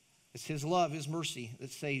 It's his love, his mercy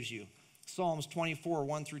that saves you. Psalms 24,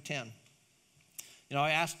 1 through 10. You know,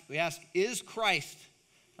 we ask, is Christ,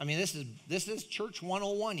 I mean, this is church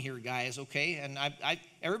 101 here, guys, okay? And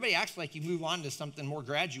everybody acts like you move on to something more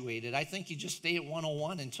graduated. I think you just stay at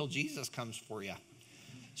 101 until Jesus comes for you.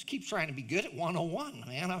 Just keep trying to be good at 101,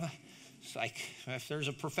 man. It's like, if there's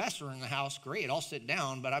a professor in the house, great, I'll sit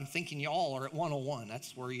down, but I'm thinking you all are at 101.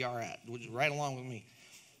 That's where you are at, right along with me.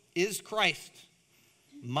 Is Christ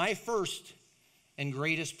my first and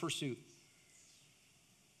greatest pursuit?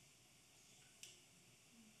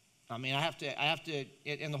 I mean, I have to,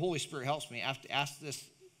 and the Holy Spirit helps me. I have to ask this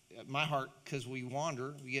at my heart, because we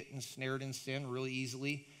wander. We get ensnared in sin really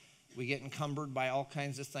easily. We get encumbered by all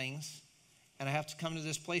kinds of things. And I have to come to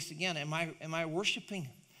this place again. Am I worshiping?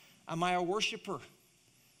 Am I a worshiper?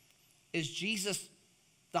 Is Jesus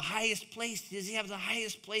the highest place? Does he have the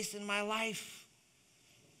highest place in my life?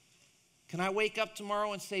 Can I wake up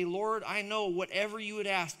tomorrow and say, Lord, I know whatever you would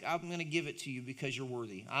ask, I'm going to give it to you because you're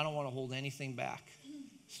worthy. I don't want to hold anything back.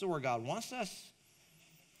 This is where God wants us.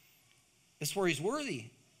 It's where he's worthy.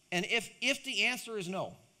 And if the answer is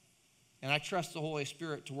no, and I trust the Holy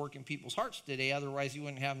Spirit to work in people's hearts today, otherwise you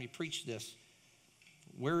wouldn't have me preach this,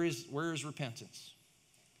 where is repentance?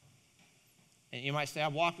 And you might say,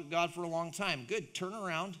 I've walked with God for a long time. Good, turn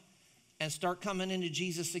around and start coming into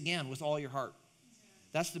Jesus again with all your heart.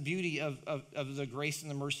 That's the beauty of the grace and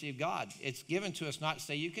the mercy of God. It's given to us not to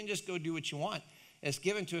say, you can just go do what you want. It's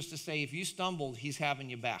given to us to say, if you stumbled, he's having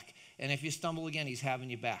you back. And if you stumble again, he's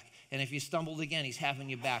having you back. And if you stumbled again, he's having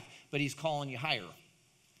you back. But he's calling you higher.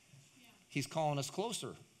 He's calling us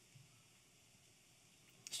closer.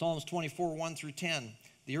 Psalms 24, 1 through 10.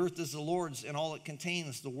 The earth is the Lord's and all it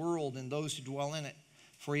contains, the world and those who dwell in it.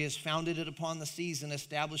 For he has founded it upon the seas and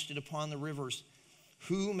established it upon the rivers.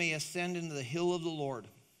 Who may ascend into the hill of the Lord?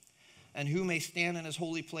 And who may stand in his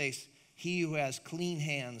holy place? He who has clean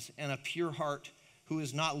hands and a pure heart, who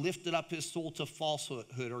has not lifted up his soul to falsehood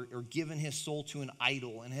or given his soul to an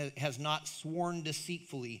idol, and has not sworn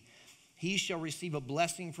deceitfully. He shall receive a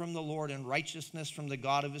blessing from the Lord and righteousness from the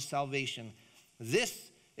God of his salvation. This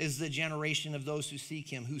is the generation of those who seek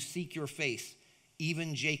him, who seek your face,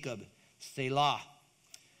 even Jacob, Selah.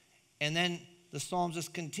 And then the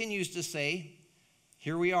psalmist continues to say,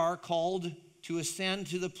 here we are called to ascend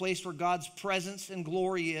to the place where God's presence and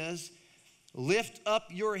glory is. Lift up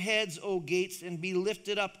your heads, O gates, and be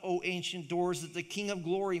lifted up, O ancient doors, that the King of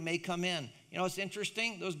glory may come in. You know, it's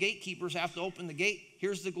interesting. Those gatekeepers have to open the gate.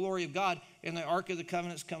 Here's the glory of God. And the Ark of the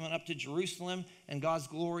Covenant's coming up to Jerusalem, and God's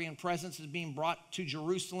glory and presence is being brought to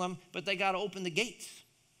Jerusalem, but they got to open the gates.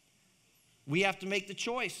 We have to make the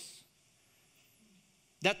choice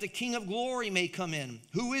that the King of glory may come in.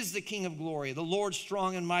 Who is the King of glory? The Lord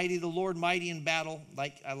strong and mighty, the Lord mighty in battle.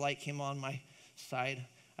 I like him on my side.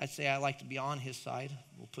 I'd say I like to be on his side.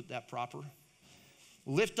 We'll put that proper.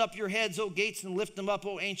 Lift up your heads, O gates, and lift them up,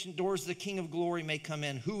 O ancient doors, the King of glory may come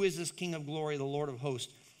in. Who is this King of glory? The Lord of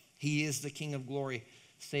hosts. He is the King of glory.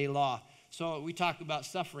 Selah. So we talked about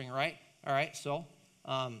suffering, right? All right, so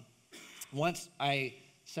once I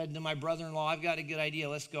said to my brother-in-law, I've got a good idea.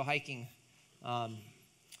 Let's go hiking.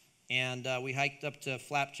 And we hiked up to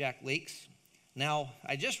Flapjack Lakes. Now,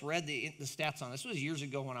 I just read the stats on this. This was years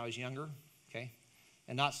ago when I was younger, okay?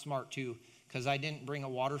 And not smart, too, because I didn't bring a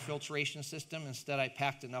water filtration system. Instead, I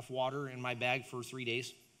packed enough water in my bag for 3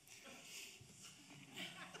 days.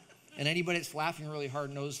 And anybody that's laughing really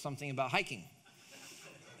hard knows something about hiking.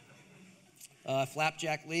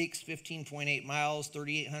 Flapjack Lakes, 15.8 miles,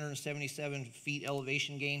 3,877 feet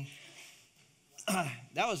elevation gain.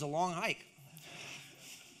 That was a long hike.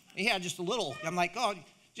 Yeah, just a little. I'm like, oh,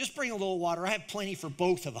 just bring a little water. I have plenty for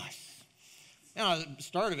both of us. And at the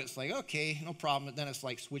start of it, it's like, okay, no problem. But then it's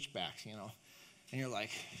like switchbacks, And you're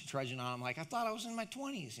like trudging on. I'm like, I thought I was in my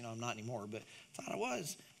 20s. I'm not anymore, but I thought I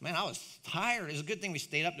was. Man, I was tired. It was a good thing we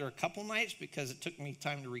stayed up there a couple nights because it took me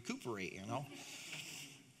time to recuperate,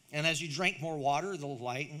 And as you drank more water, the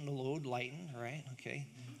load lightened, right? Okay.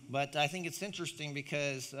 But I think it's interesting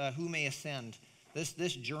because who may ascend? This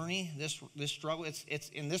journey, this struggle, it's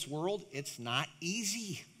in this world, it's not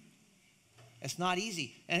easy. It's not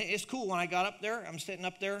easy. And it's cool. When I got up there, I'm sitting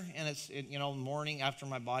up there, and it's morning after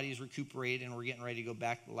my body's recuperated and we're getting ready to go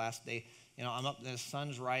back the last day. I'm up, the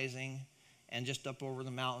sun's rising, and just up over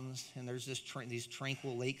the mountains, and there's these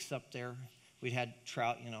tranquil lakes up there. We'd had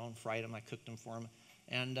trout, and fried them. I cooked them for them.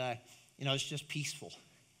 And, it's just peaceful.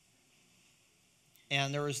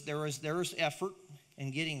 And there was effort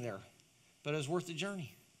in getting there, but it was worth the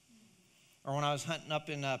journey. Or when I was hunting up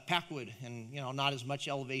in Packwood, and, not as much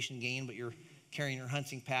elevation gain, but you're carrying your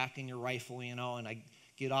hunting pack and your rifle, and I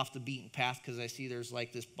get off the beaten path because I see there's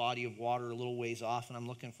like this body of water a little ways off, and I'm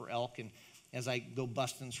looking for elk. And as I go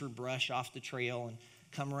busting through brush off the trail and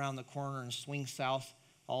come around the corner and swing south,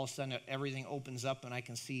 all of a sudden everything opens up and I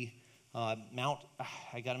can see I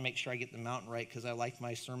got to make sure I get the mountain right because I like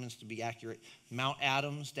my sermons to be accurate. Mount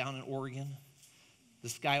Adams down in Oregon. The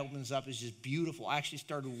sky opens up. It's just beautiful. I actually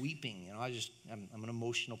started weeping. I'm an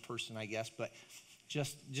emotional person, I guess, but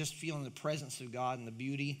just feeling the presence of God and the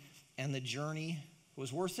beauty and the journey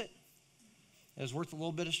was worth it. It was worth a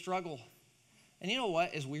little bit of struggle. And you know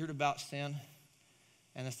what is weird about sin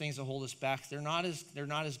and the things that hold us back? They're not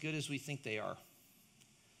as good as we think they are.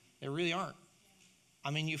 They really aren't.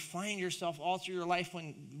 You find yourself all through your life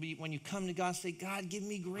when you come to God and say, God, give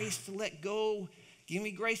me grace to let go. Give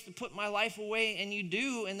me grace to put my life away. And you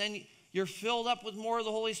do. And then you're filled up with more of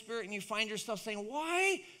the Holy Spirit. And you find yourself saying,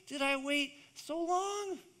 why did I wait so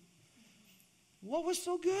long? What was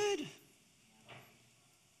so good?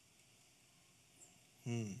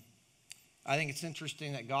 I think it's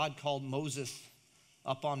interesting that God called Moses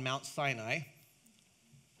up on Mount Sinai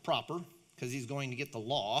proper because he's going to get the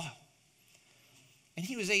law. And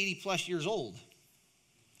he was 80 plus years old.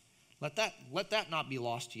 Let that not be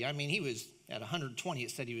lost to you. He was at 120.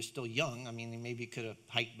 It said he was still young. He maybe could have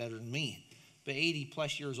hiked better than me. But 80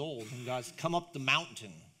 plus years old. And God's come up the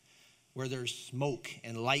mountain where there's smoke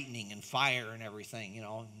and lightning and fire and everything,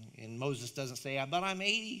 And Moses doesn't say, but I'm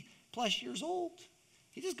 80 plus years old.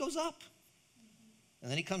 He just goes up. And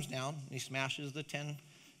then he comes down and he smashes the 10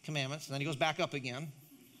 commandments. And then he goes back up again.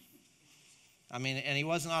 And he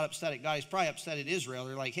was not upset at God. He's probably upset at Israel.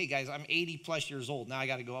 They're like, hey, guys, I'm 80 plus years old. Now I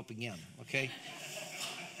got to go up again, okay?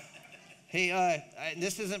 Hey,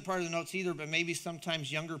 this isn't part of the notes either, but maybe sometimes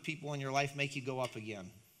younger people in your life make you go up again.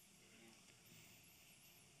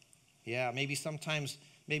 Yeah, maybe sometimes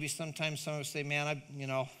someone say, man,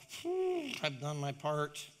 I've done my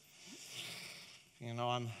part.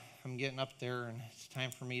 I'm getting up there, and it's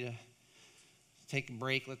time for me to take a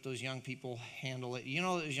break, let those young people handle it.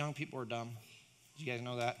 Those young people are dumb. Did you guys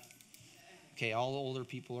know that? Okay, all the older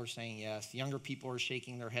people are saying yes. The younger people are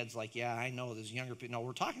shaking their heads like, yeah, I know there's younger people. No,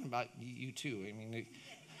 we're talking about you too.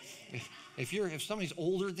 If somebody's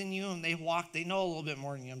older than you and they walk, they know a little bit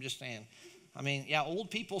more than you. I'm just saying. Yeah,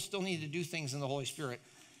 old people still need to do things in the Holy Spirit.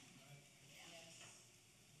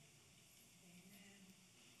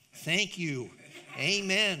 Thank you.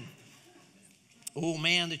 Amen. Oh,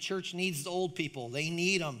 man, the church needs the old people. They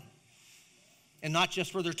need them. And not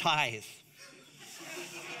just for their tithes.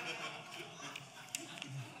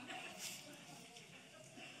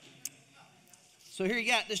 So here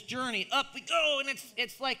you got this journey. Up we go, and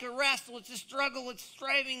it's like a wrestle. It's a struggle. It's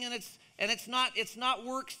striving, and it's not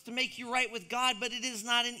works to make you right with God, but it is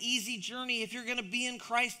not an easy journey. If you're going to be in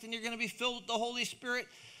Christ and you're going to be filled with the Holy Spirit,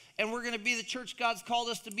 and we're going to be the church God's called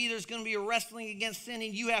us to be, there's going to be a wrestling against sin,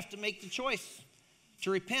 and you have to make the choice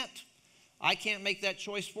to repent. I can't make that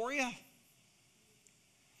choice for you.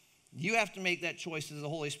 You have to make that choice as the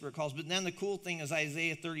Holy Spirit calls. But then the cool thing is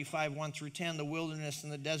Isaiah 35, 1 through 10, the wilderness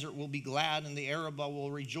and the desert will be glad, and the Arabah will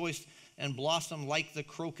rejoice and blossom like the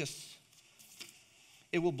crocus.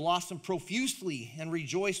 It will blossom profusely and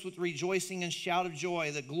rejoice with rejoicing and shout of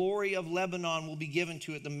joy. The glory of Lebanon will be given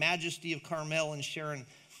to it, the majesty of Carmel and Sharon.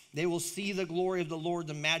 They will see the glory of the Lord,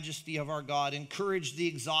 the majesty of our God. Encourage the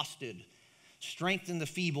exhausted, strengthen the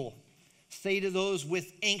feeble. Say to those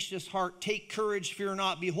with anxious heart, take courage, fear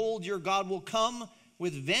not. Behold, your God will come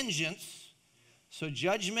with vengeance. So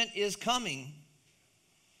judgment is coming.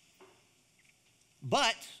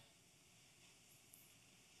 But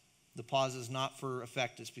the pause is not for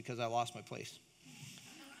effect. It's because I lost my place.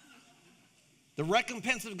 The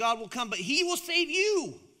recompense of God will come, but he will save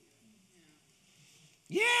you.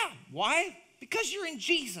 Yeah. Why? Because you're in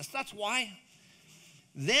Jesus. That's why.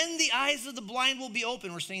 Then the eyes of the blind will be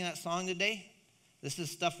open. We're singing that song today. This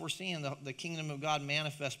is stuff we're seeing, the kingdom of God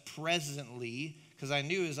manifest presently, because I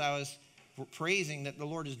knew as I was praising that the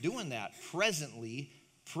Lord is doing that presently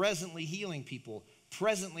healing people,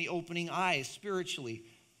 presently opening eyes spiritually,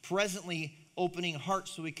 presently opening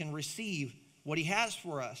hearts so we can receive what he has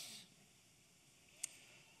for us.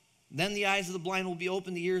 Then the eyes of the blind will be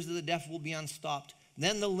opened, the ears of the deaf will be unstopped.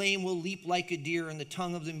 Then the lame will leap like a deer, and the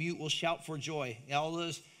tongue of the mute will shout for joy.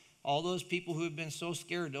 All those people who have been so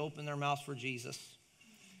scared to open their mouths for Jesus.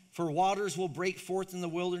 For waters will break forth in the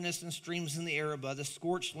wilderness and streams in the Arabah. The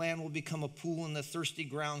scorched land will become a pool, and the thirsty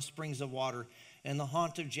ground springs of water. And the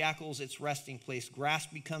haunt of jackals its resting place. Grass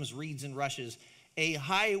becomes reeds and rushes. A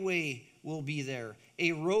highway will be there,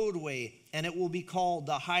 a roadway, and it will be called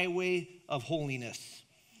the highway of holiness.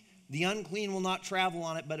 The unclean will not travel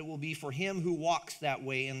on it, but it will be for him who walks that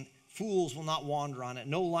way, and fools will not wander on it.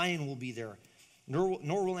 No lion will be there, nor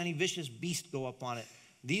will any vicious beast go up on it.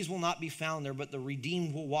 These will not be found there, but the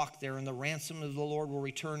redeemed will walk there, and the ransom of the Lord will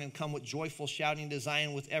return and come with joyful shouting to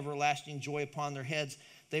Zion, with everlasting joy upon their heads.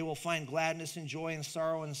 They will find gladness and joy, and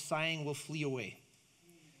sorrow and sighing will flee away.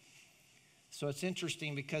 So it's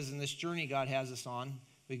interesting because in this journey God has us on,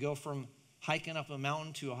 we go from hiking up a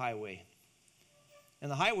mountain to a highway. And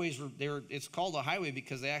the highways, it's called a highway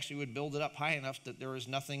because they actually would build it up high enough that there is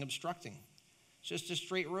nothing obstructing. It's just a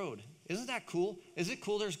straight road. Isn't that cool? Is it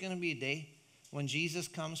cool there's going to be a day when Jesus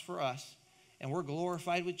comes for us and we're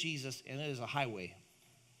glorified with Jesus and it is a highway?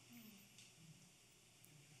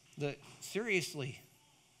 Seriously,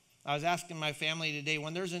 I was asking my family today,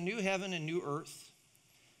 when there's a new heaven and new earth,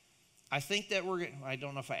 I think that I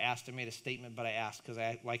don't know if I made a statement, but I asked because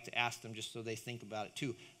I like to ask them just so they think about it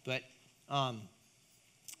too. But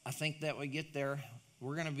I think that we get there,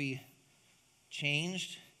 we're going to be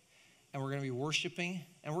changed, and we're going to be worshiping,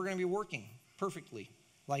 and we're going to be working perfectly.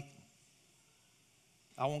 Like,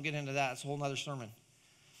 I won't get into that. It's a whole other sermon.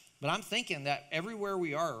 But I'm thinking that everywhere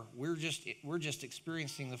we are, we're just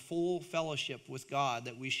experiencing the full fellowship with God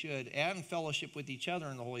that we should, and fellowship with each other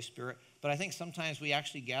in the Holy Spirit. But I think sometimes we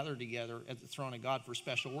actually gather together at the throne of God for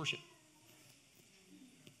special worship.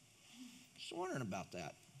 Just wondering about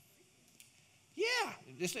that. Yeah,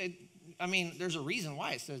 there's a reason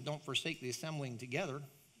why it says don't forsake the assembling together.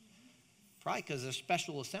 Probably because there's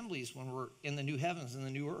special assemblies when we're in the new heavens and the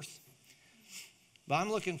new earth. But I'm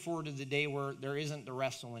looking forward to the day where there isn't the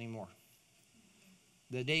wrestle anymore.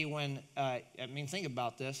 The day when, think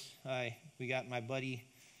about this. We got my buddy,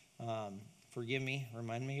 forgive me,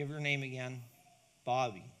 remind me of your name again,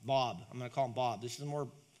 Bob. I'm going to call him Bob. This is more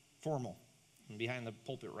formal. I'm behind the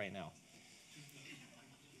pulpit right now.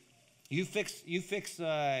 You fix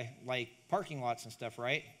like parking lots and stuff,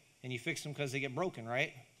 right? And you fix them because they get broken,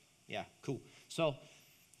 right? Yeah, cool. So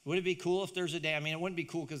would it be cool if there's a day, it wouldn't be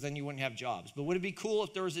cool because then you wouldn't have jobs, but would it be cool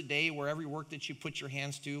if there was a day where every work that you put your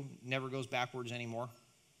hands to never goes backwards anymore?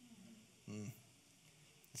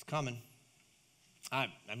 It's coming.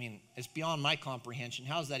 It's beyond my comprehension.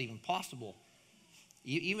 How is that even possible?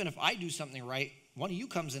 Even if I do something right, one of you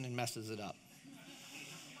comes in and messes it up.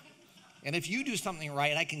 And if you do something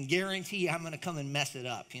right, I can guarantee I'm going to come and mess it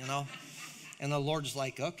up, And the Lord's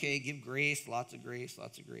like, okay, give grace, lots of grace,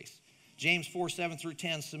 lots of grace. James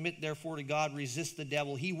 4:7-10, submit therefore to God, resist the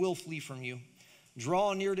devil, he will flee from you.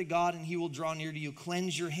 Draw near to God and he will draw near to you.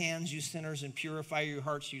 Cleanse your hands, you sinners, and purify your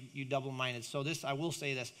hearts, you double-minded. So I will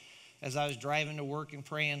say this, as I was driving to work and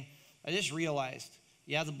praying, I just realized,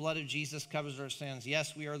 the blood of Jesus covers our sins.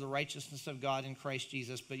 Yes, we are the righteousness of God in Christ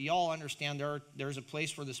Jesus, but y'all understand there's a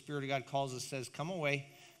place where the Spirit of God calls us, says, come away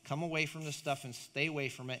from this stuff and stay away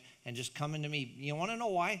from it and just come into me. You want to know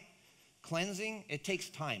why? Cleansing, it takes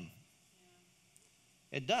time.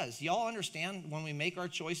 It does. Y'all understand when we make our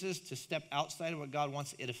choices to step outside of what God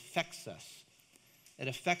wants, it affects us. It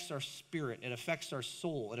affects our spirit. It affects our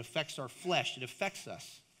soul. It affects our flesh. It affects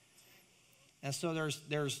us. And so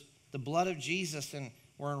there's the blood of Jesus, and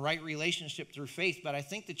we're in right relationship through faith. But I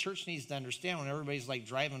think the church needs to understand when everybody's like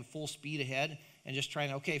driving full speed ahead and just trying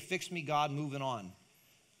to, fix me, God, moving on.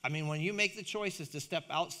 When you make the choices to step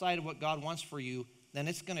outside of what God wants for you, then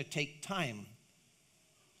it's going to take time,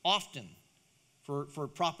 often, for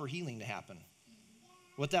proper healing to happen.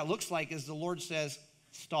 What that looks like is the Lord says,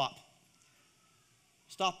 stop.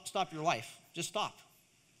 Stop your life. Just stop.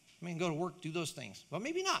 Go to work, do those things. But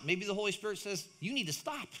maybe not. Maybe the Holy Spirit says, you need to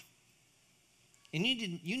stop. And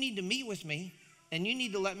you need to meet with me and you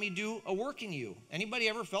need to let me do a work in you. Anybody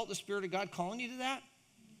ever felt the Spirit of God calling you to that?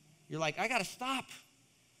 You're like, I got to stop.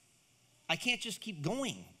 I can't just keep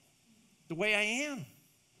going the way I am.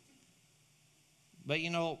 But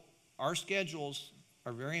our schedules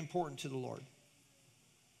are very important to the Lord.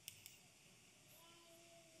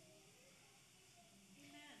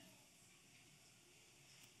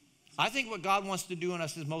 I think what God wants to do in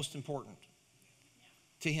us is most important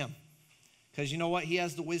to him. Because you know what? He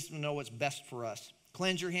has the wisdom to know what's best for us.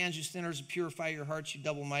 Cleanse your hands, you sinners, and purify your hearts, you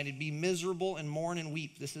double-minded. Be miserable and mourn and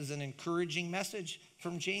weep. This is an encouraging message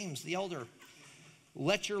from James, the elder.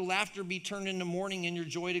 Let your laughter be turned into mourning and your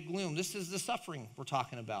joy to gloom. This is the suffering we're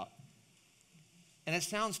talking about. And it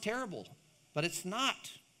sounds terrible, but it's not.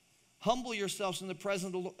 Humble yourselves in the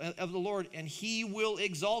presence of the Lord, and he will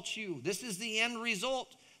exalt you. This is the end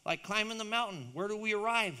result. Like climbing the mountain. Where do we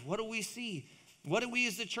arrive? What do we see? What do we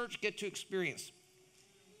as the church get to experience?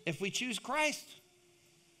 If we choose Christ,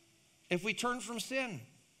 if we turn from sin.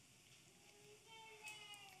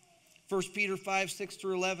 1 Peter 5, 6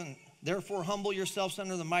 through 11. Therefore, humble yourselves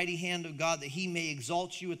under the mighty hand of God, that he may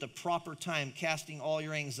exalt you at the proper time, casting all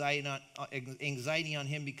your anxiety on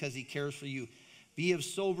him because he cares for you. Be of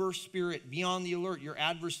sober spirit. Be on the alert. Your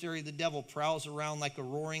adversary, the devil, prowls around like a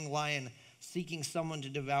roaring lion, seeking someone to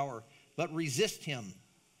devour. But resist him.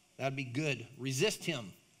 That'd be good. Resist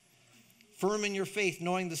him. Firm in your faith,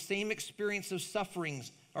 knowing the same experience of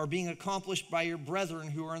sufferings are being accomplished by your brethren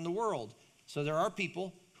who are in the world. So there are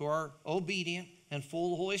people who are obedient and full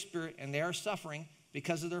of the Holy Spirit, and they are suffering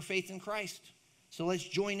because of their faith in Christ. So let's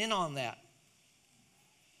join in on that.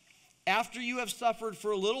 After you have suffered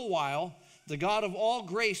for a little while, the God of all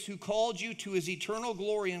grace, who called you to his eternal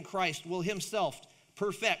glory in Christ, will himself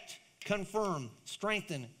perfect, confirm,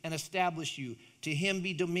 strengthen, and establish you. To him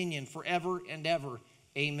be dominion forever and ever.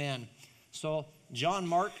 Amen. So John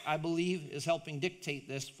Mark, I believe, is helping dictate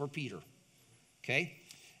this for Peter. Okay?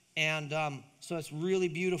 And so it's really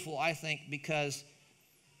beautiful, I think, because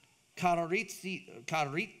karitizo.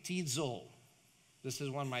 This is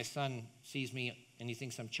when my son sees me and he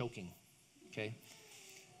thinks I'm choking. Okay?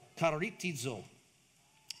 Karitizo.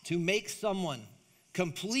 To make someone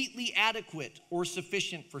completely adequate or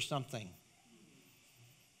sufficient for something.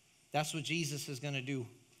 That's what Jesus is going to do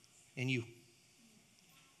in you.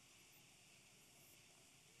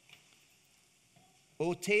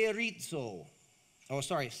 Sterizo.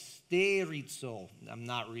 I'm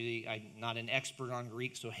not an expert on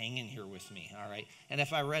Greek, so hang in here with me, all right? And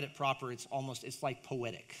if I read it proper, it's like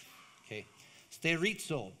poetic, okay?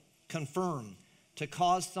 Sterizo, confirm, to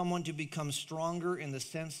cause someone to become stronger in the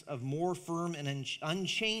sense of more firm and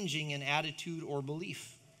unchanging in attitude or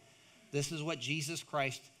belief. This is what Jesus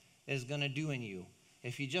Christ is going to do in you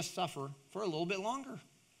if you just suffer for a little bit longer.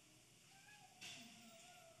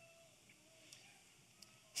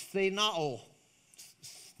 Stenao,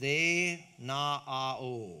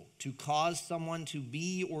 to cause someone to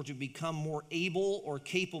be or to become more able or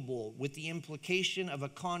capable, with the implication of a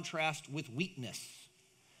contrast with weakness.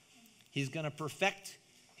 He's going to perfect,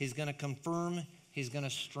 he's going to confirm, he's going to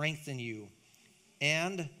strengthen you.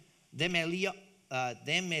 And demeliao,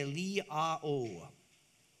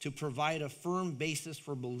 to provide a firm basis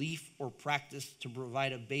for belief or practice, to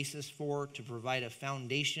provide a basis for, to provide a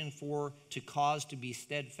foundation for, to cause to be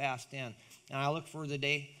steadfast in. And I look for the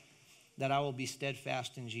day that I will be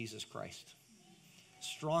steadfast in Jesus Christ.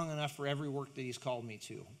 Strong enough for every work that he's called me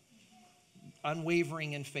to.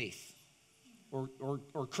 Unwavering in faith or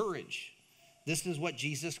courage. This is what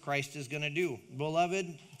Jesus Christ is going to do.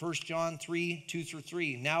 Beloved, 1 John 3, 2 through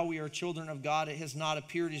 3. Now we are children of God. It has not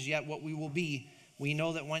appeared as yet what we will be. We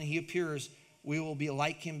know that when he appears, we will be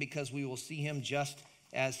like him because we will see him just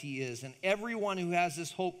as he is. And everyone who has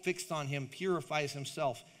this hope fixed on him purifies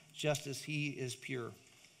himself just as he is pure.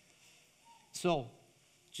 So,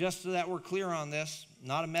 just so that we're clear on this,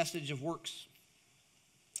 not a message of works,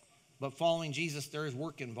 but following Jesus, there is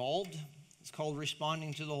work involved. It's called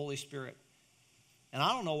responding to the Holy Spirit. And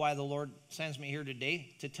I don't know why the Lord sends me here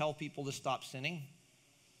today to tell people to stop sinning.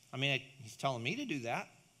 I mean, he's telling me to do that.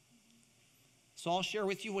 So I'll share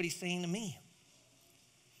with you what he's saying to me.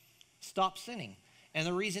 Stop sinning. And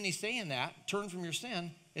the reason he's saying that, turn from your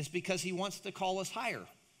sin, is because he wants to call us higher.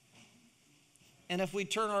 And if we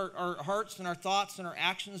turn our hearts and our thoughts and our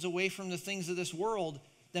actions away from the things of this world,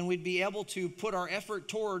 then we'd be able to put our effort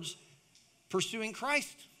towards pursuing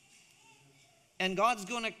Christ. And God's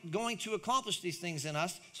going to accomplish these things in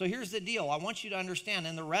us. So here's the deal. I want you to understand,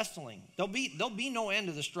 in the wrestling, there'll be no end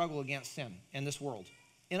to the struggle against sin in this world,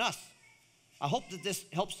 in us. I hope that this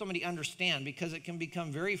helps somebody understand, because it can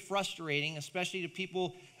become very frustrating, especially to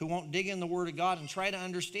people who won't dig in the Word of God and try to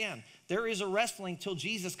understand. There is a wrestling till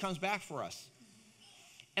Jesus comes back for us.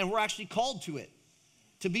 And we're actually called to it,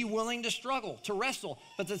 to be willing to struggle, to wrestle.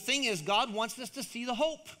 But the thing is, God wants us to see the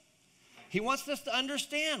hope. He wants us to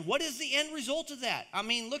understand, what is the end result of that? I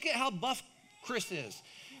mean, look at how buff Chris is.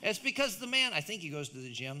 It's because the man, I think he goes to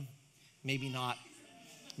the gym, maybe not.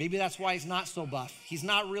 Maybe that's why he's not so buff. He's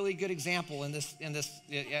not really a good example in this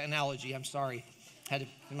analogy. I'm sorry.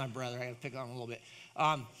 My brother, I had to pick on him a little bit.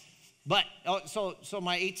 So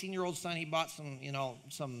my 18-year-old son, he bought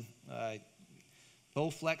some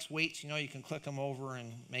Bowflex weights. You can click them over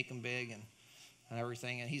and make them big and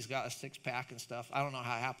everything. And he's got a 6-pack and stuff. I don't know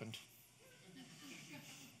how it happened,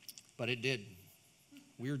 but it did.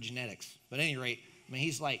 Weird genetics. But at any rate, I mean,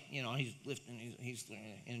 he's like, he's lifting,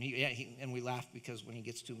 and we laugh because when he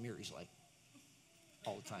gets to a mirror, he's like,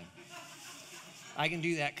 all the time. I can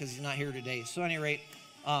do that because he's not here today. So at any rate,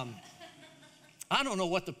 I don't know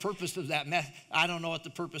what the purpose of that I don't know what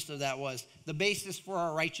the purpose of that was. The basis for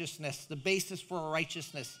our righteousness,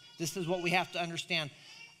 this is what we have to understand.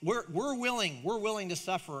 We're willing to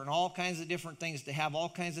suffer and all kinds of different things, to have all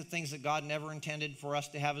kinds of things that God never intended for us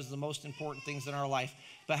to have as the most important things in our life.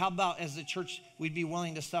 But how about as a church, we'd be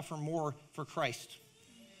willing to suffer more for Christ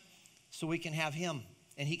so we can have him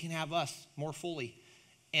and he can have us more fully.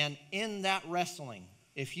 And in that wrestling,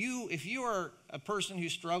 if you are a person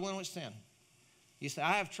who's struggling with sin, you say,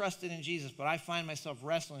 I have trusted in Jesus, but I find myself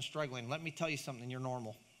wrestling, struggling. Let me tell you something, you're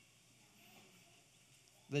normal.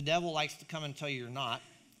 The devil likes to come and tell you you're not.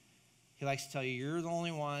 He likes to tell you you're the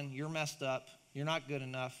only one, you're messed up, you're not good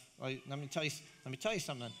enough. Let me tell you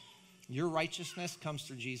something. Your righteousness comes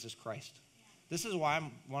through Jesus Christ. This is why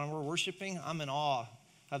when we're worshiping, I'm in awe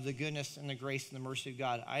of the goodness and the grace and the mercy of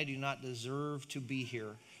God. I do not deserve to be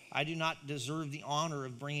here. I do not deserve the honor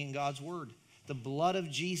of bringing God's word. The blood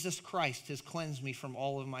of Jesus Christ has cleansed me from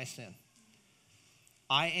all of my sin.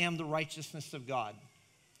 I am the righteousness of God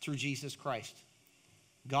through Jesus Christ.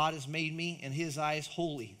 God has made me in his eyes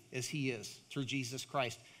holy as he is through Jesus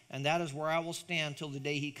Christ. And that is where I will stand till the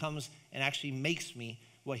day he comes and actually makes me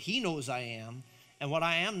what he knows I am, and what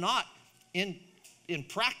I am not in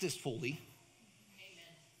practice fully.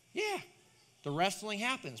 Amen. Yeah, the wrestling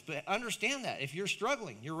happens. But understand that if you're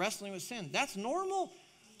struggling, you're wrestling with sin, that's normal.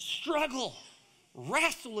 Struggle,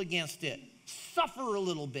 wrestle against it, suffer a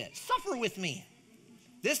little bit, suffer with me.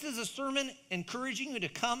 This is a sermon encouraging you to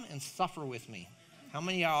come and suffer with me. How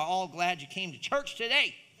many are all glad you came to church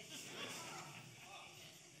today?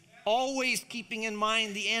 Always keeping in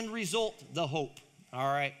mind the end result, the hope. All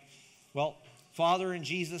right. Well, Father, in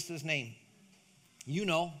Jesus' name, you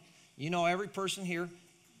know every person here,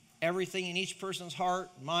 everything in each person's heart,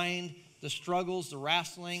 mind, the struggles, the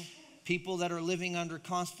wrestling, people that are living under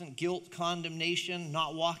constant guilt, condemnation,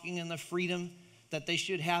 not walking in the freedom that they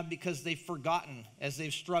should have because they've forgotten as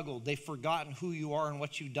they've struggled. They've forgotten who you are and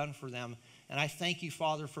what you've done for them. And I thank you,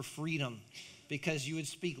 Father, for freedom, because you would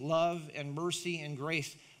speak love and mercy and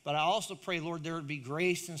grace. But I also pray, Lord, there would be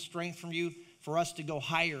grace and strength from you for us to go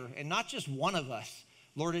higher, and not just one of us,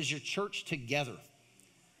 Lord, as your church together.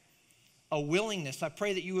 A willingness. I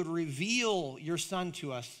pray that you would reveal your Son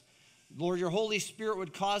to us. Lord, your Holy Spirit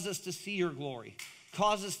would cause us to see your glory,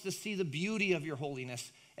 cause us to see the beauty of your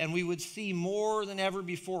holiness, and we would see more than ever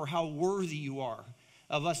before how worthy you are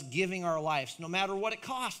of us giving our lives, no matter what it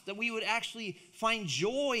costs, that we would actually find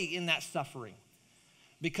joy in that suffering.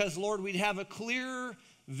 Because, Lord, we'd have a clear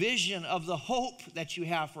vision of the hope that you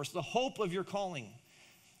have for us, the hope of your calling.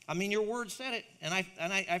 I mean, your word said it, and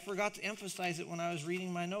I forgot to emphasize it when I was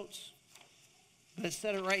reading my notes, but it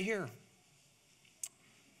said it right here.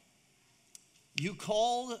 You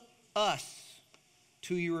called us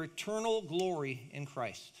to your eternal glory in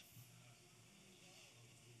Christ.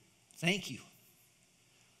 Thank you.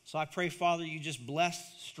 So I pray, Father, you just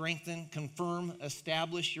bless, strengthen, confirm,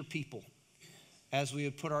 establish your people as we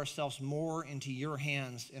would put ourselves more into your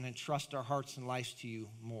hands and entrust our hearts and lives to you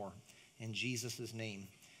more. In Jesus' name,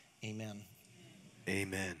 amen.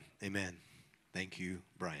 Amen. Amen. Thank you,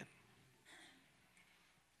 Brian.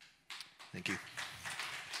 Thank you.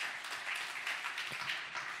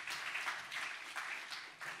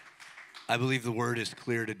 I believe the word is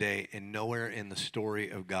clear today, and nowhere in the story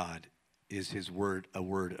of God is his word a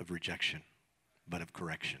word of rejection, but of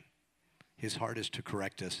correction. His heart is to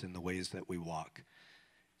correct us in the ways that we walk.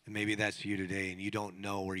 And maybe that's you today, and you don't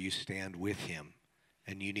know where you stand with him,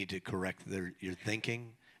 and you need to correct your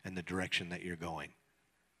thinking and the direction that you're going.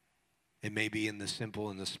 It may be in the simple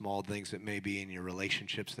and the small things. It may be in your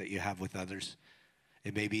relationships that you have with others.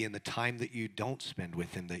 It may be in the time that you don't spend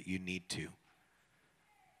with him that you need to.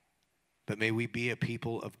 But may we be a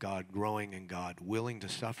people of God, growing in God, willing to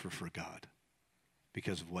suffer for God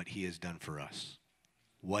because of what he has done for us.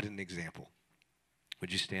 What an example.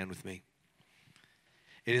 Would you stand with me?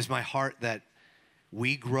 It is my heart that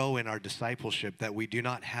we grow in our discipleship, that we do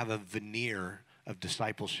not have a veneer of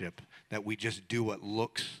discipleship, that we just do what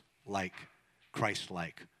looks like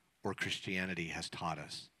Christ-like or Christianity has taught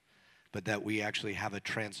us, but that we actually have a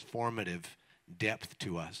transformative depth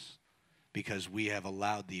to us because we have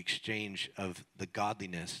allowed the exchange of the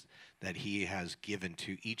godliness that he has given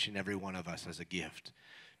to each and every one of us as a gift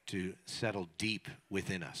to settle deep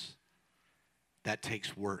within us. That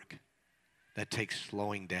takes work. That takes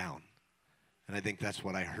slowing down. And I think that's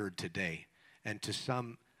what I heard today. And to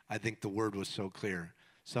some, I think the word was so clear.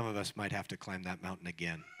 Some of us might have to climb that mountain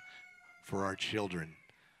again for our children,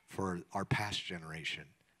 for our past generation.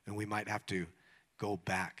 And we might have to go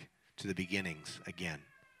back to the beginnings again.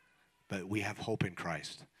 But we have hope in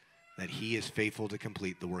Christ that he is faithful to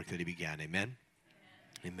complete the work that he began. Amen?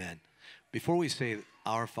 Amen. Before we say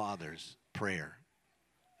our Father's prayer,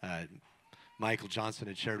 Michael Johnson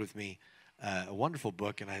had shared with me a wonderful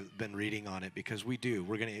book, and I've been reading on it because we're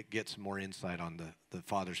going to get some more insight on the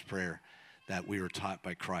Father's prayer that we were taught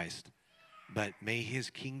by Christ. But may his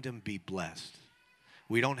kingdom be blessed.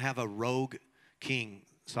 We don't have a rogue king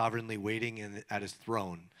sovereignly waiting at his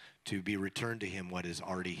throne to be returned to him what is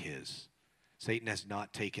already his. Satan has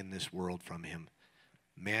not taken this world from him.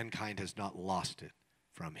 Mankind has not lost it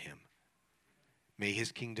from him. May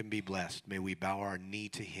his kingdom be blessed. May we bow our knee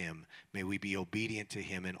to him. May we be obedient to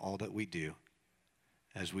him in all that we do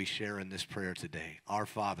as we share in this prayer today. Our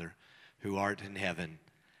Father, who art in heaven,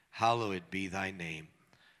 hallowed be thy name.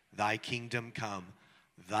 Thy kingdom come,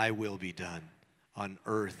 thy will be done, on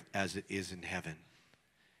earth as it is in heaven.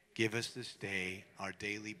 Give us this day our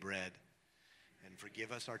daily bread, and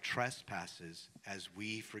forgive us our trespasses as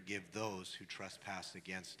we forgive those who trespass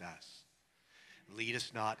against us. Lead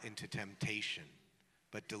us not into temptation,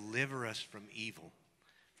 but deliver us from evil.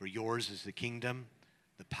 For yours is the kingdom,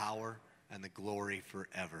 the power, and the glory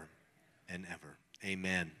forever and ever.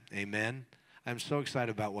 Amen. Amen. I'm so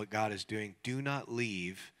excited about what God is doing. Do not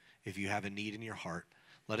leave if you have a need in your heart.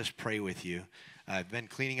 Let us pray with you. I've been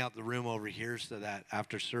cleaning out the room over here so that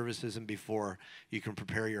after services and before, you can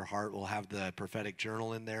prepare your heart. We'll have the prophetic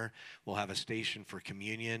journal in there. We'll have a station for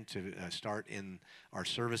communion to start in our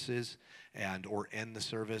services and or end the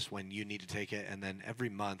service when you need to take it. And then every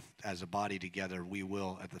month as a body together, we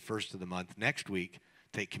will, at the first of the month, next week,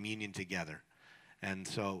 take communion together. And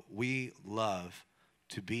so we love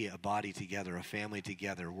to be a body together, a family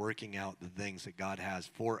together, working out the things that God has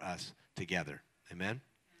for us together. Amen?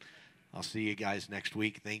 I'll see you guys next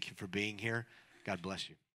week. Thank you for being here. God bless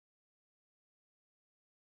you.